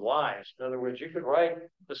 twisted lies. In other words, you could write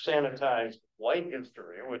the sanitized white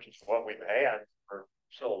history, which is what we've had for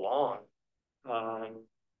so long.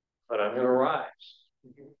 But I'm going to rise.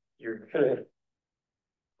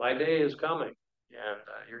 My day is coming, and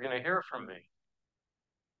you're going to hear from me.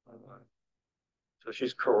 So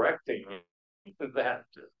she's correcting that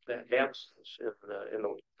absence in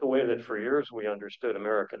the way that for years we understood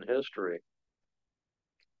American history.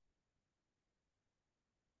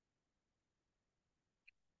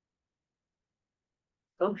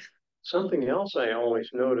 Something else I always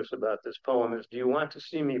notice about this poem is, do you want to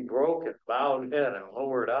see me broke at bowed head and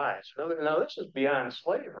lowered eyes? Now this is beyond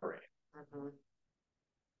slavery.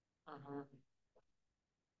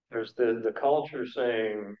 There's the culture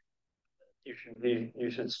saying you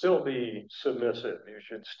should still be submissive. You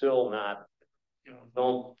should still not,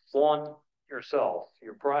 don't flaunt yourself,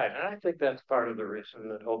 your pride. And I think that's part of the reason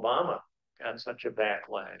that Obama got such a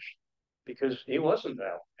backlash, because he wasn't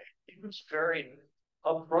that way. He was very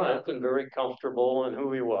upfront and very comfortable in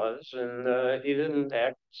who he was, and he didn't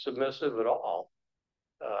act submissive at all.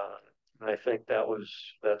 I think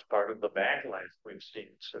that's part of the backlash we've seen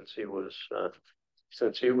since he was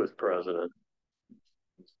president.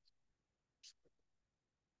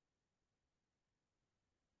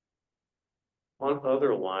 One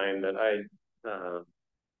other line that I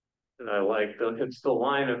like it's the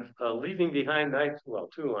line of leaving behind nights, well,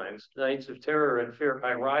 two lines, nights of terror and fear,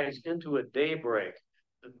 I rise into a daybreak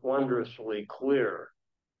that's wondrously clear.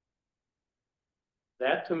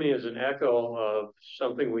 That to me is an echo of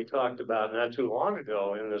something we talked about not too long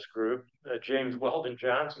ago in this group, James Weldon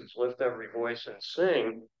Johnson's Lift Every Voice and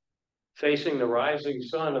Sing, facing the rising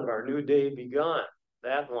sun of our new day begun,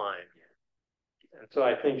 that line. And so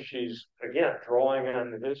I think she's, again, drawing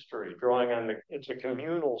on the history, it's a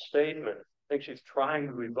communal statement. I think she's trying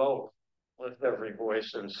to evoke Lift Every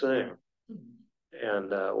Voice and Sing.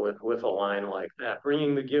 And with a line like that,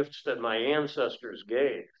 bringing the gifts that my ancestors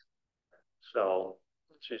gave. So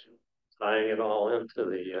she's tying it all into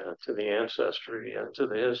the ancestry and to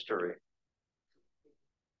the history.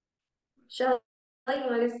 Shelley, you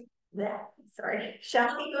want to sorry,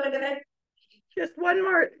 Shelley, you want to go ahead? Just one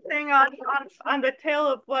more thing on the tail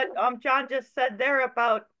of what John just said there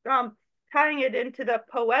about tying it into the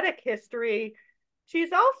poetic history.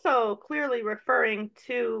 She's also clearly referring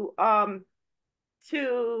to oh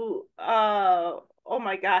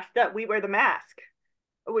my gosh, that we wear the mask.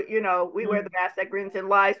 We wear the mask that grins and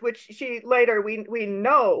lies, which she later we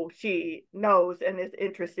know she knows and is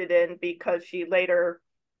interested in, because she later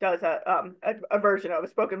does a version of a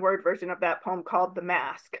spoken word version of that poem called The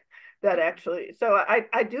Mask. That actually, so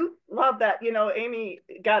I do love that, Amy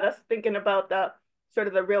got us thinking about the sort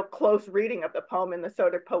of the real close reading of the poem and the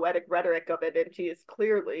sort of poetic rhetoric of it. And she is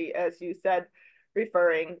clearly, as you said,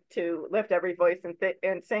 referring to Lift Every Voice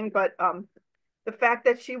and Sing. But the fact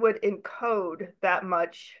that she would encode that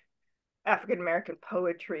much African-American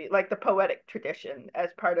poetry, like the poetic tradition, as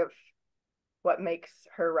part of what makes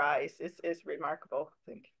her rise is remarkable,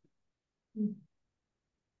 I think.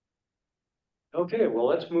 Okay, well,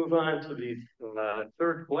 let's move on to the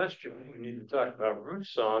third question. We need to talk about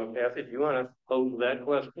Ruth's song. Kathy, do you want to pose that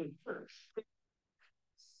question first?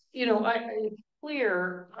 It's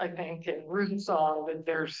clear, I think, in Ruth's song that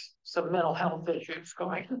there's some mental health issues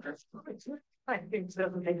going on. I think it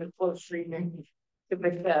doesn't take a close reading to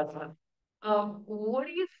pick that up. What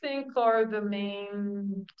do you think are the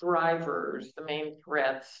main drivers, the main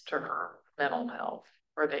threats to her mental health?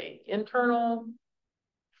 Are they internal,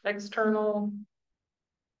 external?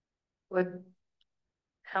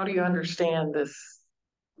 How do you understand this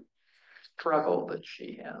struggle that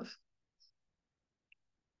she has?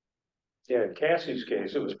 Yeah, in Cassie's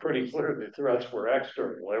case, it was pretty clear the threats were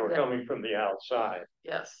external. They were coming from the outside.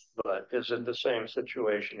 Yes. But is it the same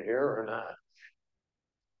situation here or not?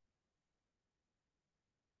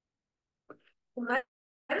 Well,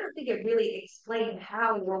 I don't think it really explained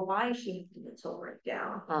how or why she had the mental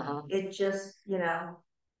breakdown. It just,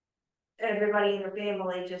 everybody in her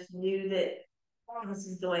family just knew that this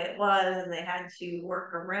is the way it was, and they had to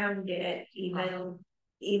work around it.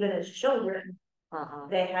 Even as children,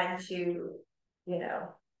 they had to,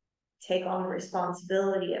 take on the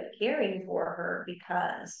responsibility of caring for her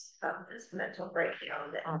because of this mental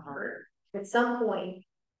breakdown that occurred. At some point,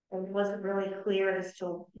 it wasn't really clear as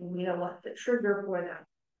to what the trigger for that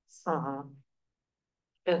was.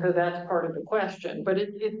 And so that's part of the question, but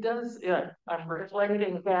it does, I'm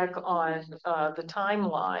reflecting back on the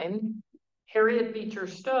timeline. Harriet Beecher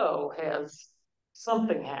Stowe has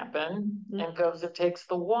something happen and goes and takes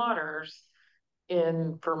the waters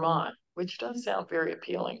in Vermont, which does sound very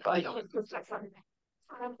appealing. By the way, that's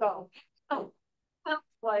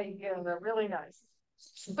like really nice.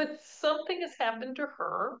 But something has happened to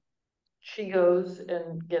her. She goes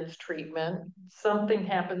and gets treatment. Something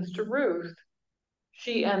happens to Ruth.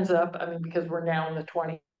 She ends up, because we're now in the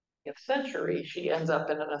 20th century, she ends up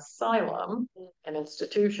in an asylum, an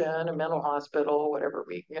institution, a mental hospital, whatever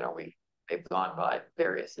they've gone by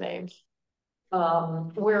various names.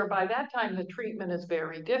 Where by that time the treatment is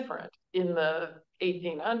very different. In the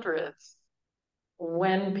 1800s,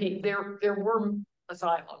 when there were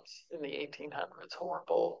asylums in the 1800s,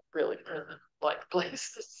 horrible, really prison-like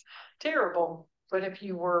places, terrible. But if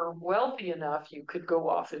you were wealthy enough, you could go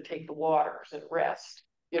off and take the waters and rest,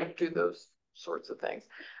 do those sorts of things.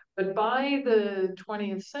 But by the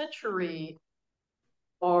 20th century,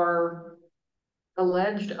 our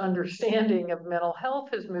alleged understanding of mental health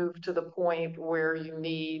has moved to the point where you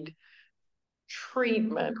need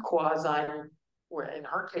treatment, where in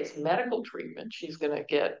her case, medical treatment. She's going to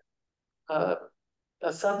get a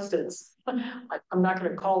substance. I'm not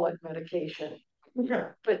going to call it medication.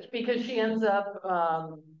 But because she ends up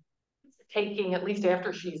taking, at least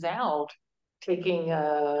after she's out, taking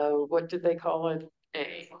what did they call it?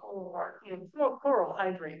 A chloral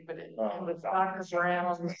hydrate, but it was Dr.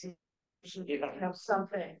 Brown's,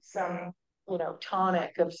 something, some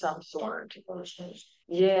tonic of some sort.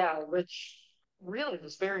 Yeah, which really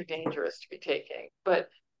was very dangerous to be taking. But,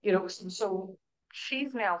 you know, so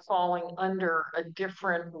she's now falling under a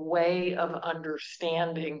different way of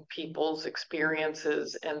understanding people's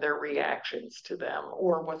experiences and their reactions to them,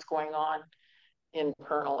 or what's going on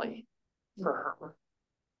internally for her.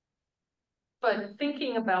 But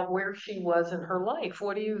thinking about where she was in her life,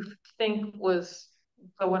 what do you think was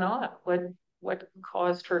going on? What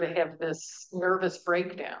caused her to have this nervous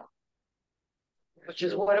breakdown? Which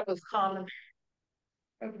is what it was common.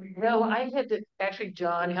 No, I had to, actually,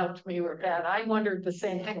 John helped me with that. I wondered the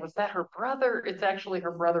same thing. Was that her brother? It's actually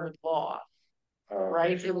her brother-in-law,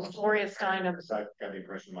 right? It was Gloria Steinem. I got the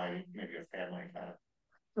impression maybe a family kind of.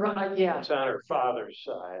 Right, yeah. It's on her father's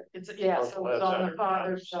side. It's, yeah, so it's on the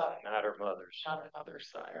father's side. Not her mother's. Not her mother's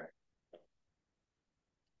side.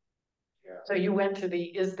 Yeah. So you went to the,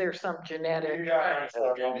 is there some genetic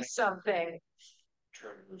something?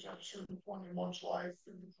 Triggers at a certain point in one's life,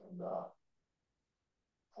 and the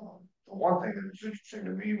one thing that was interesting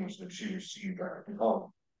to me was that she received care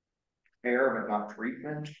but not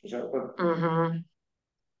treatment. Is that what?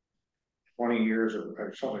 20 years of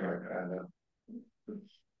something like that.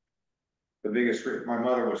 The biggest, my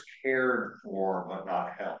mother was cared for but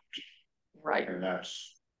not helped. Right. And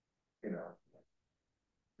that's, you know,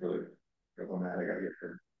 really problematic. I get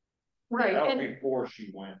her. Right. That was before she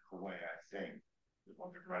went away, I think.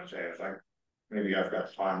 What they're trying to say is like, maybe I've got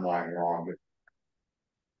the timeline wrong, but.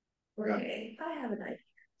 Okay, I have an idea.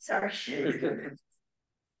 Sorry.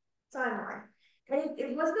 Timeline. And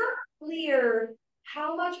it was not clear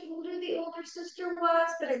how much older the older sister was,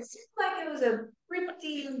 but it seemed like it was a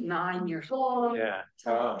pretty 9 years long. Yeah.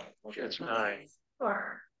 It's 9.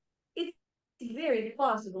 It's very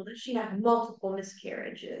plausible that she had multiple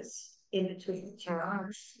miscarriages in between the 2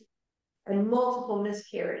 hours. And multiple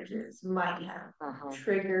miscarriages might have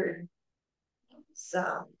triggered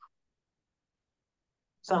something.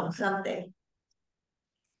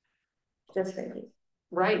 Just thinking.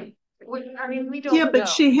 Right. I mean, we don't know. Yeah, but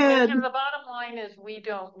she had. And the bottom line is we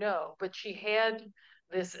don't know. But she had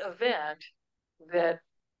this event that,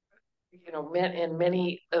 you know, in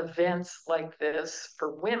many events like this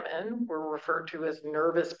for women were referred to as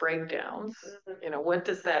nervous breakdowns. You know, what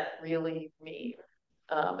does that really mean?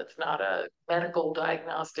 It's not a medical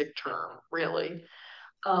diagnostic term, really.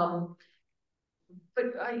 But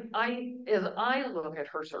as I look at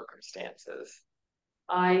her circumstances,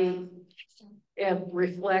 I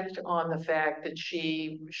reflect on the fact that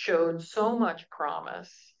she showed so much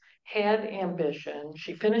promise, had ambition.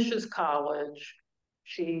 She finishes college.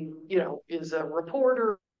 She, you know, is a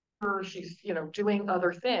reporter. She's, you know, doing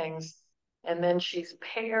other things. And then she's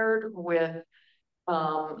paired with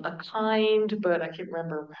a kind, but I can't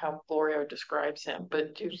remember how Gloria describes him,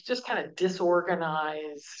 but he was just kind of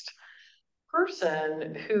disorganized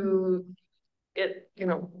person who, you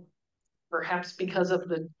know, perhaps because of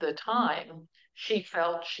the time, she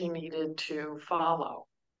felt she needed to follow.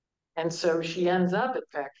 And so she ends up, in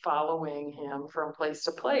fact, following him from place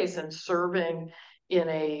to place and serving in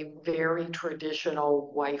a very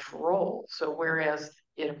traditional wife role. So whereas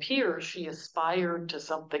it appears she aspired to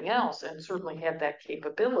something else and certainly had that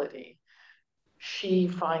capability, she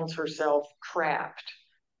finds herself trapped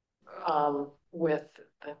with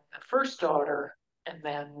the first daughter and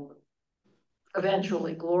then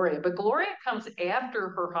eventually Gloria. But Gloria comes after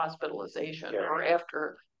her hospitalization, or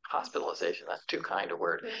after hospitalization, that's too kind a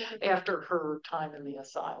word, after her time in the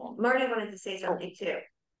asylum. Marty wanted to say something too.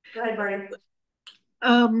 Go ahead, Marty.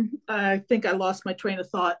 I think I lost my train of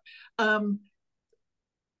thought.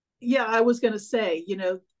 Yeah, I was going to say, you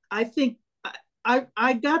know, I think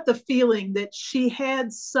I got the feeling that she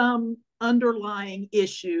had some underlying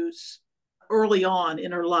issues early on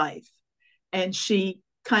in her life, and she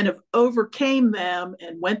kind of overcame them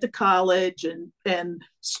and went to college and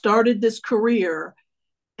started this career.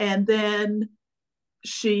 And then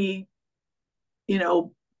she, you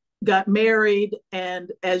know, got married.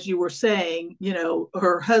 And as you were saying, you know,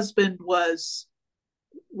 her husband was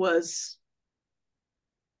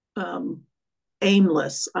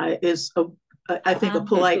aimless, I think a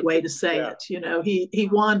polite way to say it. You know, he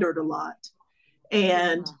wandered a lot,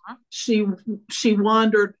 and she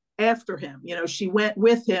wandered after him. You know, she went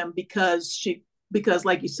with him because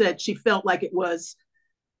like you said, she felt like it was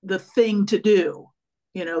the thing to do.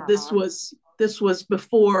 You know, this was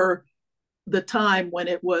before the time when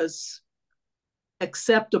it was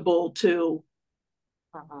acceptable to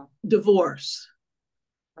divorce.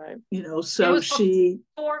 Right. You know, so it was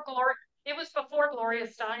before Gloria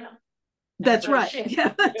Steinem. That's right.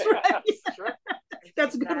 Yeah, that's right.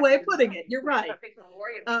 That's a good way of putting it. You're right.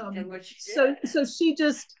 So she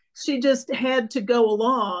just, she just had to go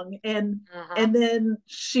along. And Uh-huh. and then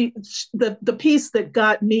the piece that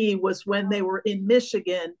got me was when they were in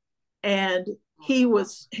Michigan and he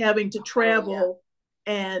was having to travel,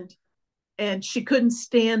 and she couldn't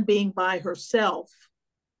stand being by herself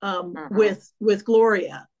with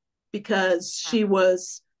Gloria, because she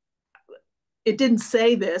was, it didn't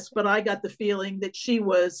say this, but I got the feeling that she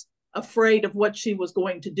was afraid of what she was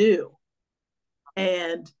going to do.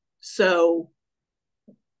 And so,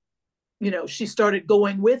 she started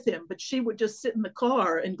going with him, but she would just sit in the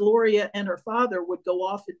car, and Gloria and her father would go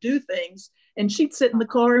off and do things, and she'd sit in the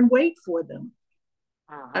car and wait for them.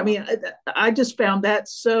 I mean, I just found that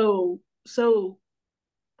so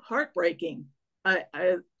heartbreaking.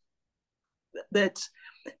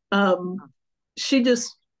 She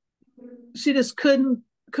just couldn't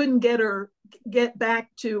get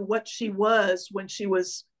back to what she was when she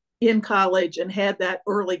was in college and had that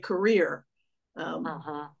early career. I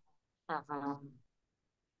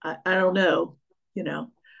don't know,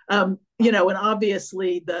 and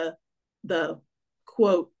obviously the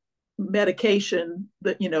quote medication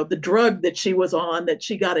that, the drug that she was on, that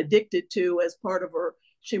she got addicted to as part of her,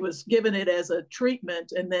 she was given it as a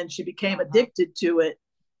treatment and then she became addicted to it,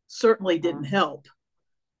 certainly didn't help.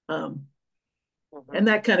 And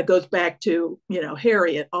that kind of goes back to,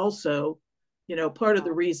 Harriet also, part of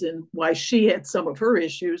the reason why she had some of her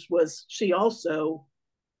issues was she also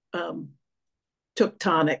took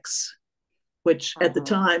tonics, which at the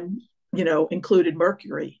time, included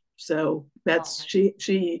mercury. So that's, she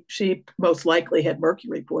most likely had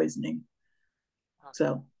mercury poisoning.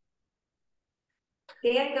 So.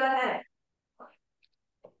 Dan, go ahead.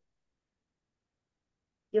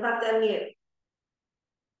 You'll have to unmute.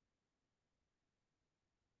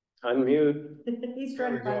 Unmute. He's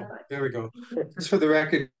trying to find. There we go. Just for the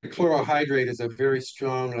record, chlorohydrate is a very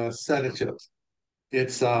strong sedative.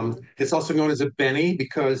 It's also known as a Benny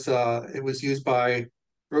because it was used by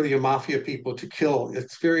earlier mafia people to kill.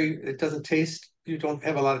 It doesn't taste, you don't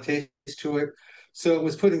have a lot of taste to it. So it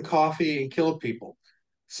was put in coffee and killed people.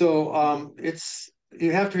 So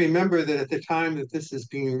you have to remember that at the time that this is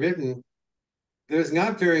being written, there's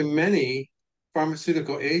not very many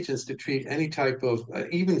pharmaceutical agents to treat any type of,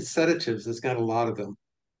 even sedatives, there's not a lot of them.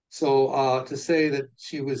 So to say that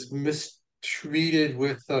she was mistreated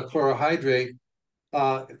with chlorohydrate,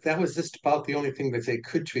 that was just about the only thing that they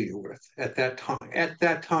could treat her with at that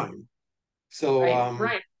time. So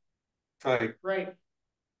right.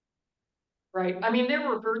 I mean, there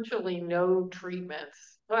were virtually no treatments.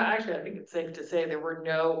 Well, actually, I think it's safe to say there were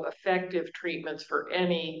no effective treatments for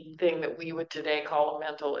anything that we would today call a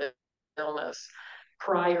mental illness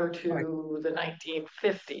prior to the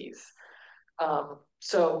 1950s.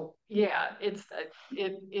 So yeah,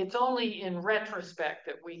 it's only in retrospect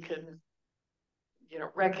that we can,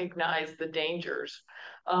 recognize the dangers.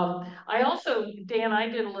 I also, Dan, I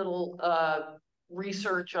did a little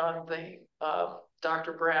research on the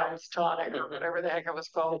Dr. Brown's tonic or whatever the heck it was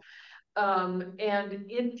called. And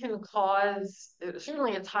it can cause,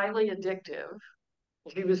 certainly it's highly addictive.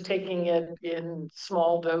 She was taking it in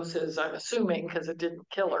small doses, I'm assuming, because it didn't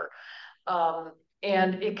kill her.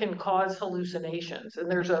 And it can cause hallucinations. And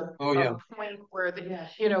there's a point where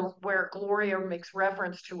where Gloria makes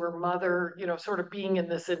reference to her mother, sort of being in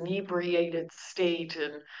this inebriated state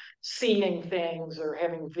and seeing things or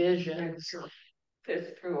having visions.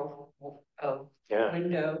 Fist through a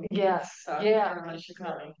window. Yes.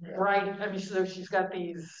 Right. I mean, so she's got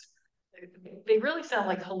these, they really sound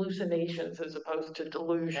like hallucinations as opposed to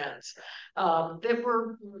delusions that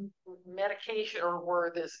were medication or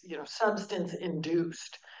were this, substance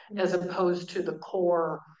induced as opposed to the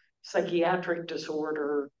core psychiatric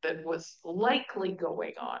disorder that was likely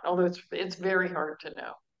going on, although it's very hard to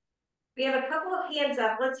know. We have a couple of hands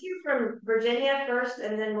up. Let's hear from Virginia first,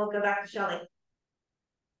 and then we'll go back to Shelley.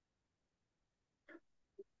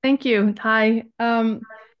 Thank you. Hi.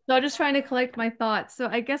 So I'm just trying to collect my thoughts. So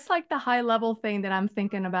I guess like the high level thing that I'm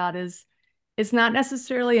thinking about is it's not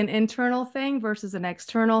necessarily an internal thing versus an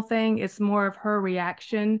external thing. It's more of her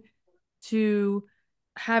reaction to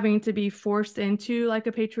having to be forced into like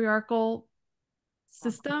a patriarchal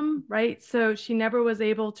system, right? So she never was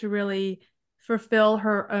able to really fulfill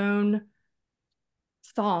her own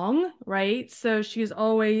song, right? So she's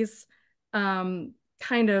always kind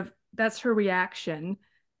of, that's her reaction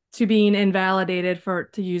to being invalidated,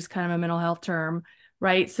 to use kind of a mental health term,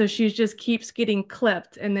 right? So she just keeps getting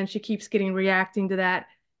clipped, and then she keeps reacting to that.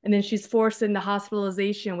 And then she's forced into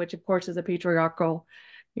hospitalization, which of course is a patriarchal,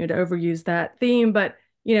 to overuse that theme, but,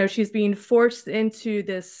 she's being forced into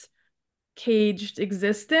this caged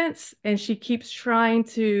existence, and she keeps trying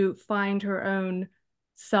to find her own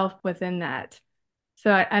self within that.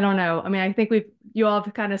 So I don't know. I mean, I think you all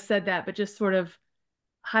have kind of said that, but just sort of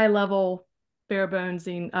high level bare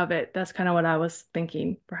bonesing of it. That's kind of what I was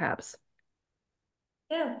thinking, perhaps.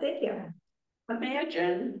 Yeah, thank you.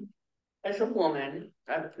 Imagine as a woman,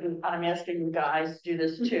 I'm asking you guys to do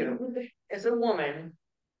this too. As a woman,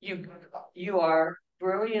 you are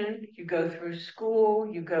brilliant, you go through school,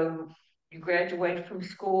 you graduate from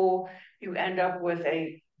school, you end up with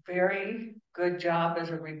a very good job as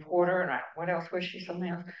a reporter, and what else was she? Something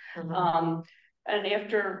else. And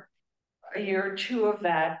after a year or two of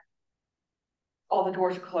that, all the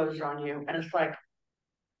doors are closed on you, and it's like,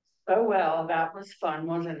 oh well, that was fun,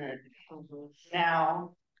 wasn't it?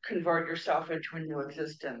 Now convert yourself into a new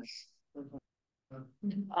existence.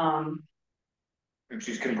 And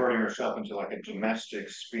she's converting herself into like a domestic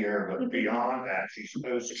sphere, but beyond that, she's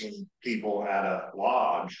hosting people at a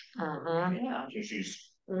lodge. Yeah. So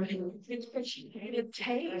she's But she hated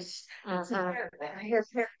taste.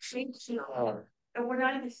 And we're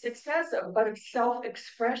not even success of, but of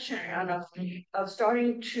self-expression and of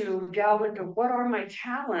starting to delve into what are my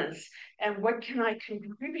talents and what can I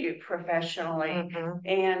contribute professionally,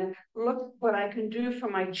 and look what I can do for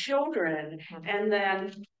my children. And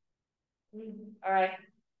then, all right,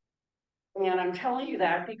 and I'm telling you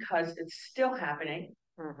that because it's still happening.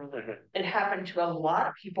 It happened to a lot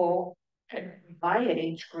of people in my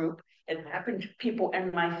age group. It happened to people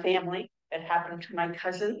in my family. It happened to my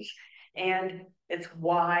cousins. And it's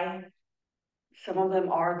why some of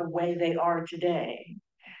them are the way they are today.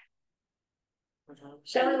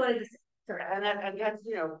 Shelley wanted to say, sorry. And that's,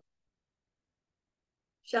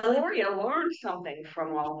 Shelley, Gloria learned something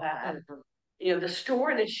from all that. The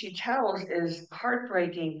story that she tells is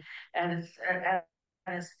heartbreaking, and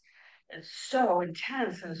it's so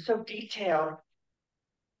intense and so detailed.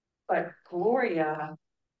 But Gloria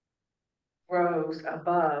rose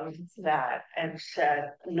above that and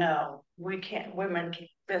said, no, we can't, women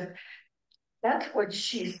can't. That's what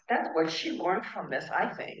she learned from this, I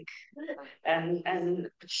think. And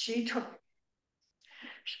she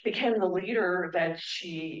became the leader that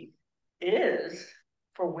she is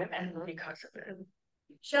for women because of it.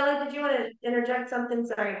 Shelley, did you want to interject something?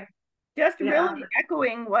 Sorry. Just really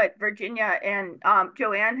echoing what Virginia and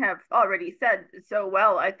Joanne have already said so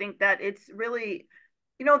well. I think that it's really,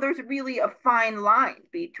 there's really a fine line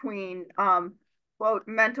between quote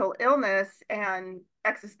mental illness and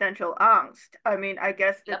existential angst. I mean, I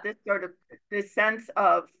guess that this sense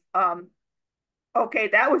of okay,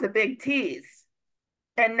 that was a big tease,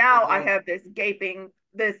 and now I have this gaping,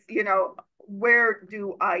 where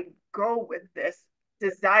do I go with this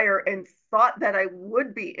desire and thought that I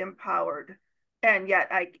would be empowered, and yet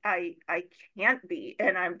I can't be,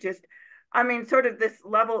 and sort of this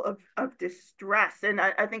level of distress. And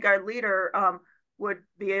I think our leader would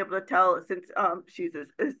be able to tell, since she's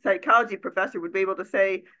a psychology professor, would be able to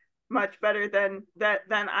say much better than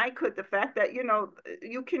I could, the fact that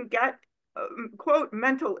you can get quote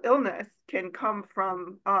mental illness can come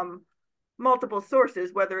from multiple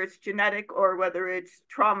sources, whether it's genetic or whether it's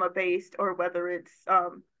trauma based or whether it's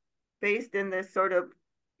based in this sort of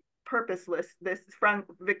purposeless, this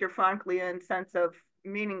Viktor Franklian sense of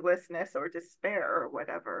meaninglessness or despair or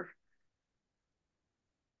whatever.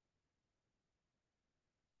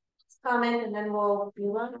 Comment and then we'll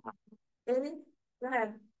move on. Go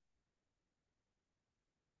ahead.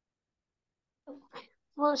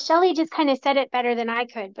 Well, Shelley just kind of said it better than I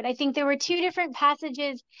could, but I think there were two different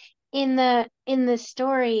passages in the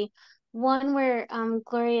story. One where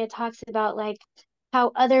Gloria talks about like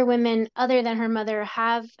how other women other than her mother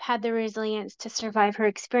have had the resilience to survive her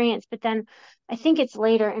experience, but then I think it's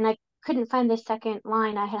later, and I couldn't find the second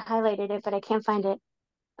line. I had highlighted it, but I can't find it.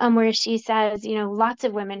 Where she says, lots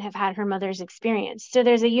of women have had her mother's experience. So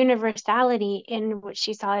there's a universality in what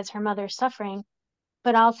she saw as her mother's suffering,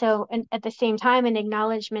 but also at the same time an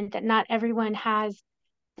acknowledgement that not everyone has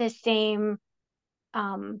the same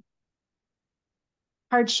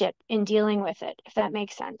hardship in dealing with it, if that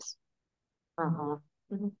makes sense.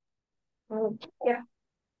 Yeah.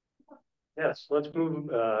 Yes, let's move,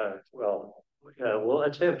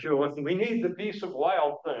 let's have Joanne, we need the piece of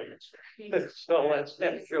wild things. So let's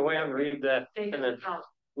have Joanne read that. And then,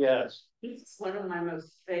 yes. It's one of my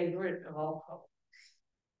most favorite of all poems.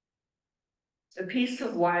 A piece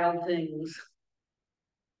of wild things.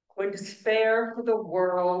 When despair for the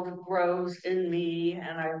world grows in me,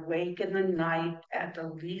 and I wake in the night at the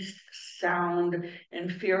least sound in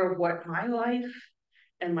fear of what my life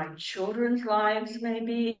and my children's lives may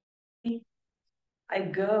be, I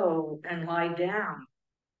go and lie down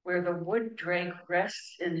where the wood drake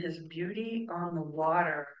rests in his beauty on the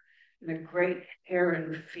water, and a great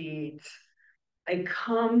heron feeds. I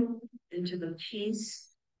come into the peace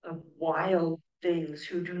of wild things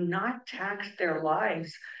who do not tax their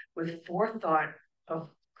lives with forethought of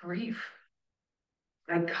grief.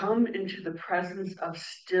 I come into the presence of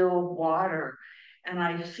still water, and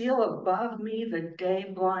I feel above me the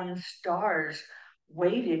day-blind stars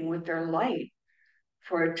waiting with their light.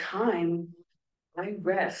 For a time, I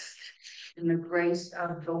rest in the grace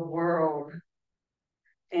of the world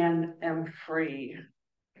and am free.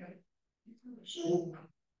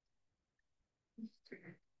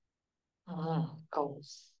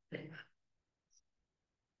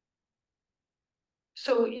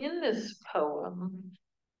 So in this poem,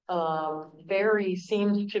 Barry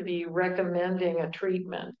seems to be recommending a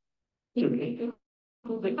treatment. He is.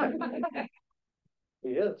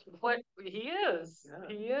 What he is. Yeah.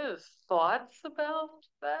 He is. Thoughts about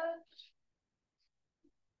that?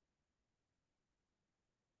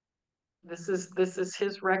 This is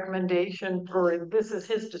his recommendation, or this is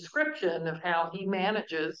his description of how he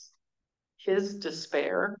manages his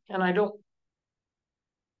despair. And I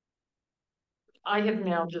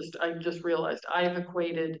just realized I have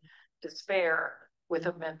equated despair with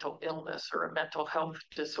a mental illness or a mental health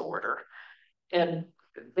disorder. And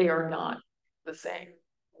they are not the same.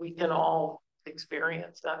 We can all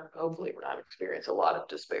experience that. Hopefully we're not experience a lot of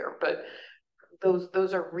despair, but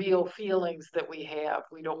those are real feelings that we have.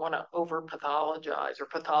 We don't want to over pathologize or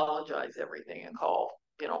pathologize everything and call,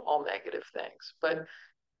 all negative things. But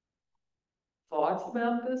thoughts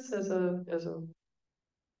about this as a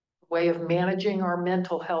way of managing our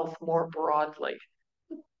mental health more broadly?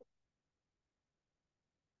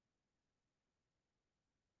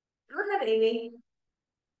 Go ahead, Amy.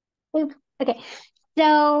 Okay,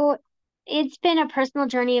 so it's been a personal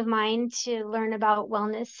journey of mine to learn about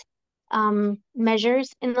wellness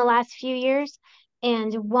measures in the last few years.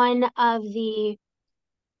 And one of the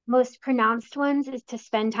most pronounced ones is to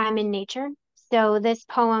spend time in nature. So this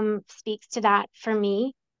poem speaks to that for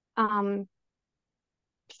me,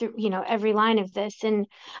 through, every line of this. And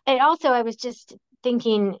I was just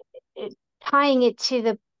thinking, tying it to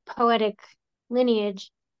the poetic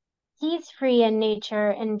lineage, he's free in nature.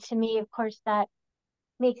 And to me, of course, that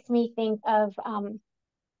makes me think of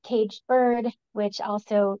Caged Bird, which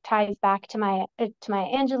also ties back to my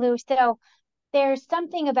Angelou. So there's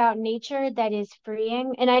something about nature that is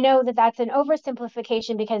freeing. And I know that that's an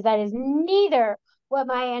oversimplification because that is neither what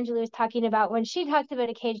Maya Angelou is talking about when she talks about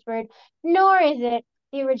a caged bird, nor is it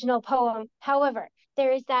the original poem. However,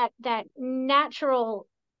 there is that natural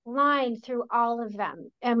line through all of them.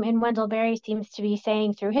 And Wendell Berry seems to be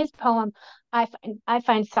saying through his poem, I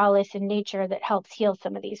find solace in nature that helps heal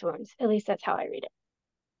some of these wounds. At least that's how I read it.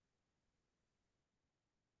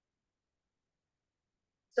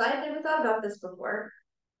 So I've never thought about this before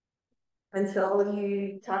until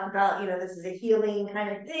you talk about, this is a healing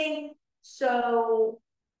kind of thing. So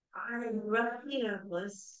I grew up in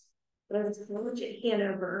Indianapolis, but I went to college at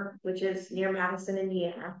Hanover, which is near Madison,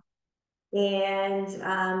 Indiana.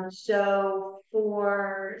 And so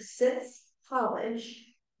since college,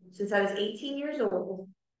 since I was 18 years old,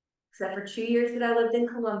 except for 2 years that I lived in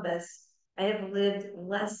Columbus, I have lived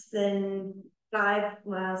less than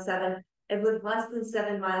 7. I've lived less than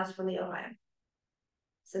 7 miles from the Ohio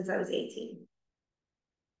since I was 18.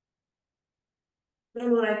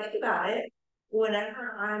 And when I think about it,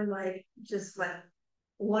 whenever I'm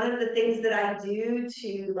one of the things that I do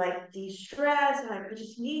to de-stress, and I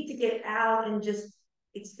just need to get out and just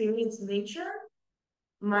experience nature.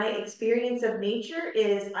 My experience of nature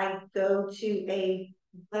is I go to a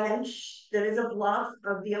bench that is a bluff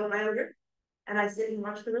of the Ohio River, and I sit and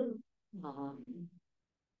watch the river.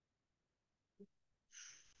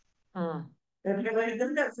 I've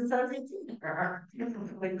done that since I was 18.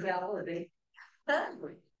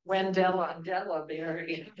 Wendell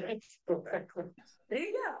Berry. There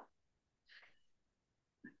you go.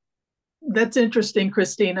 That's interesting,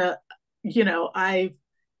 Christina. I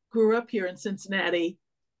grew up here in Cincinnati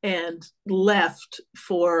and left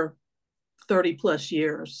for 30 plus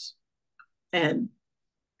years and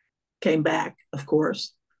came back, of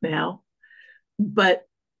course, now. But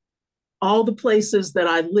all the places that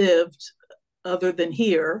I lived other than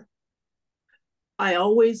here, I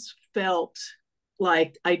always felt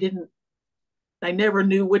like I never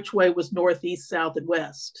knew which way was north, east, south, and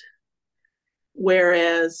west.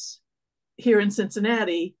 Whereas here in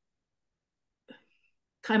Cincinnati,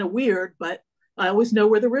 kind of weird, but I always know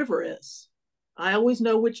where the river is. I always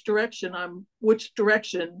know which direction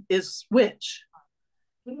is which.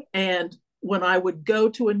 And when I would go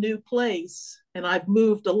to a new place, and I've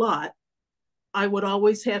moved a lot, I would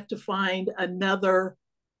always have to find another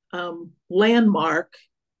landmark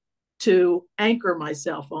to anchor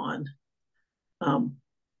myself on.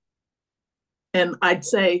 And I'd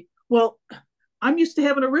say, well, I'm used to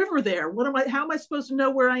having a river there. How am I supposed to know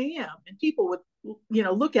where I am? And people would,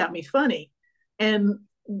 look at me funny.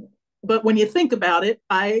 But when you think about it,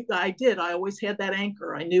 I always had that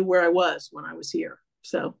anchor. I knew where I was when I was here.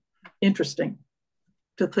 So interesting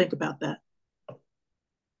to think about that.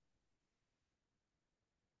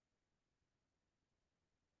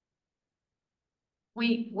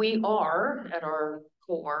 We are at our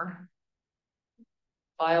core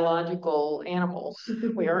biological animals.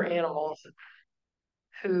 We are animals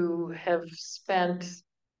who have spent,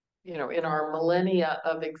 in our millennia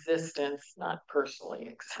of existence, not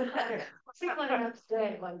personally, today,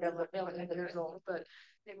 like I'm a million years old, but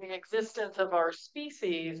in the existence of our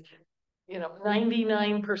species,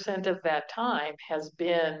 99% of that time has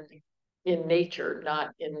been in nature,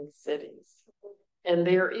 not in cities. And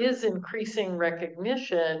there is increasing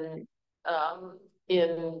recognition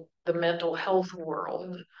in the mental health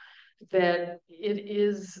world that it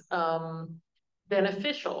is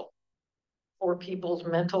beneficial for people's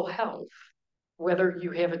mental health, whether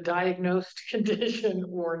you have a diagnosed condition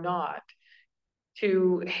or not,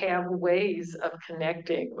 to have ways of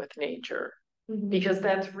connecting with nature. Because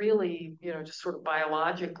that's really, just sort of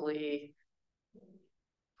biologically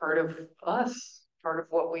part of us, part of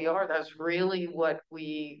what we are. That's really what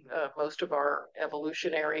most of our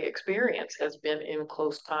evolutionary experience has been in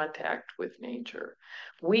close contact with nature.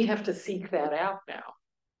 We have to seek that out now,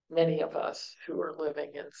 many of us who are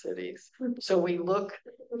living in cities. So we look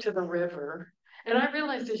to the river. And I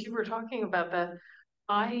realized as you were talking about that,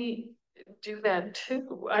 I do that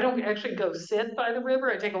too. I don't actually go sit by the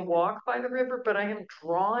river. I take a walk by the river, but I am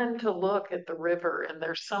drawn to look at the river. And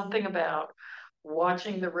there's something about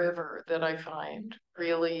watching the river that I find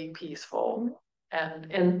really peaceful. And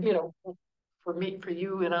for me, for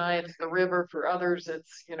you and I, it's the river. For others,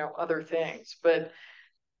 it's, other things. But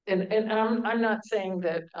and I'm not saying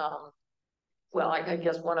that well, I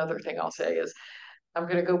guess one other thing I'll say is I'm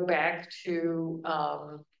going to go back to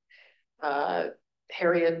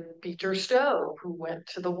Harriet Beecher Stowe, who went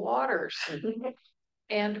to the waters.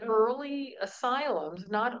 And early asylums,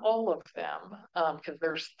 not all of them, because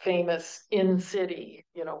there's famous in-city,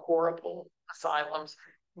 horrible asylums,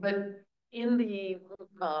 but in the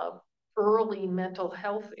early mental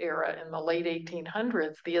health era in the late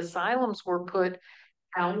 1800s, the asylums were put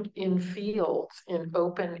out in fields, in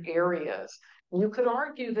open areas. You could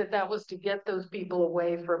argue that that was to get those people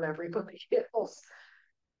away from everybody else,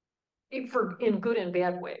 in good and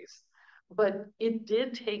bad ways. But it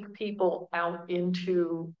did take people out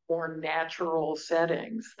into more natural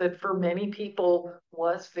settings that for many people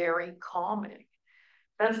was very calming.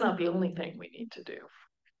 That's not the only thing we need to do.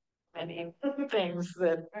 Many things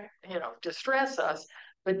that, distress us,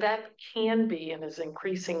 but that can be and is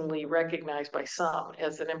increasingly recognized by some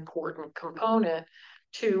as an important component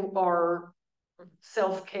to our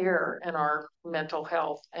self-care and our mental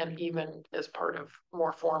health, and even as part of,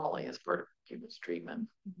 more formally, as part of people's treatment.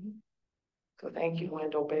 So thank you,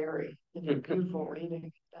 Wendell Berry. Beautiful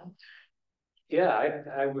reading. Yeah,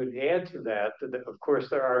 I would add to that, of course,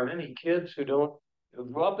 there are many kids who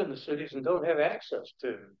grew up in the cities and don't have access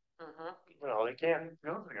to, they can't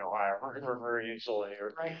go to the Ohio River very easily.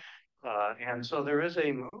 Right. And so there is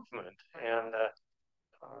a movement, and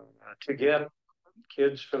to get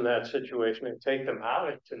kids from that situation and take them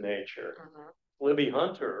out into nature. Libby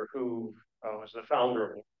Hunter, who was the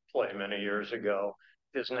founder of Play many years ago,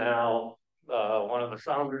 is now one of the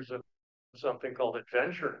founders of something called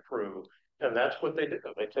Adventure Crew. And that's what they do.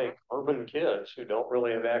 They take urban kids who don't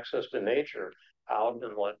really have access to nature out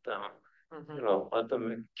and let them, let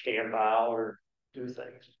them camp out or do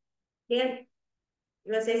things. Dan,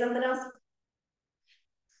 you want to say something else?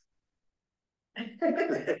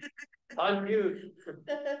 Unmute.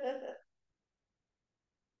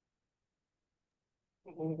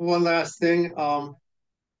 One last thing.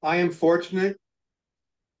 I am fortunate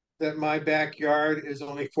that my backyard is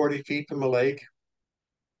only 40 feet from a lake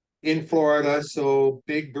in Florida, so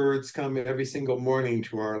big birds come every single morning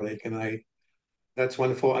to our lake, and that's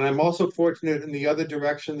wonderful. And I'm also fortunate in the other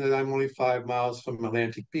direction that I'm only 5 miles from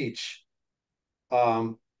Atlantic Beach.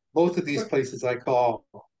 Both of these places I call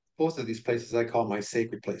my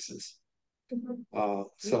sacred places.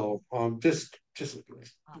 So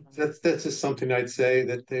that's just something I'd say,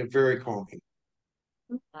 that they're very calming.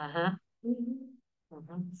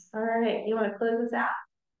 All right, you want to close this out?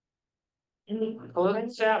 Close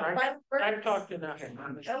this out, right? I've talked enough.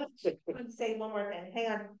 I would say one more thing.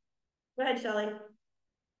 Hang on. Go ahead, Shelley.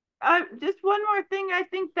 Just one more thing I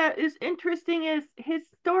think that is interesting is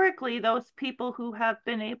historically those people who have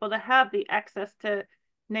been able to have the access to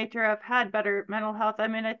nature have had better mental health. I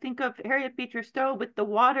mean, I think of Harriet Beecher Stowe with the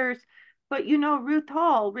waters, but Ruth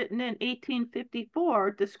Hall, written in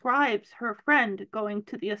 1854, describes her friend going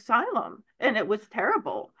to the asylum, and it was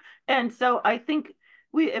terrible. And so I think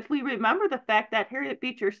if we remember the fact that Harriet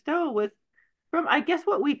Beecher Stowe was from, I guess,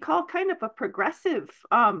 what we call kind of a progressive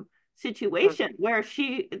situation where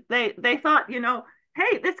they thought,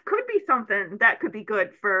 hey, this could be something that could be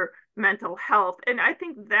good for mental health. And I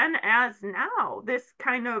think then as now, this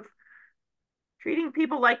kind of treating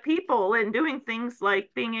people like people and doing things like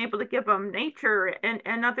being able to give them nature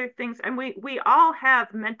and other things. And we all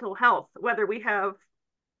have mental health, whether we have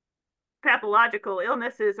pathological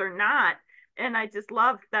illnesses or not. And I just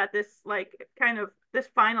love that this this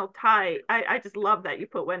final tie. I just love that you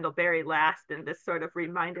put Wendell Berry last, and this sort of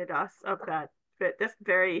reminded us of that this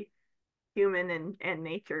very human and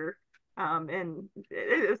nature. And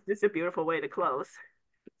it was just a beautiful way to close.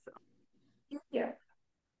 So. Yeah.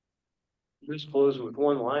 This closes with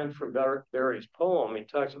one line from Berry's poem. He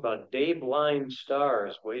talks about day-blind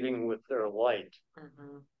stars waiting with their light.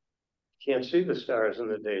 Can't see the stars in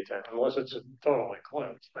the daytime unless it's a total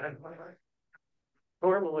eclipse.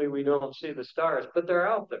 Normally we don't see the stars, but they're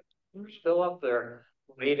out there. They're still up there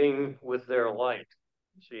waiting with their light.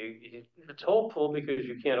 So it's hopeful because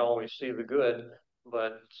you can't always see the good,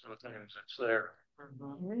 but sometimes it's there.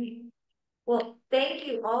 Well, thank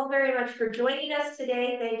you all very much for joining us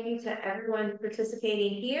today. Thank you to everyone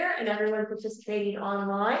participating here and everyone participating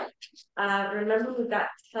online. Remember, we've got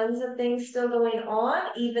tons of things still going on,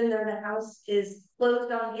 even though the house is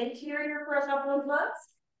closed on the interior for a couple of months.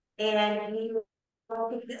 And we will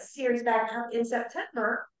pick this series back up in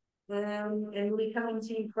September. And we'll be coming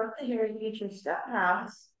to you from the Harriet Beecher Stowe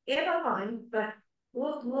house and online, but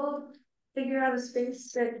we'll figure out a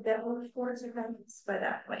space that works for us by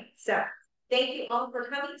that point. So thank you all for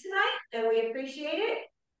coming tonight, and we appreciate it.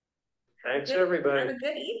 Thanks, everybody. Have a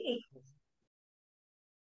good evening.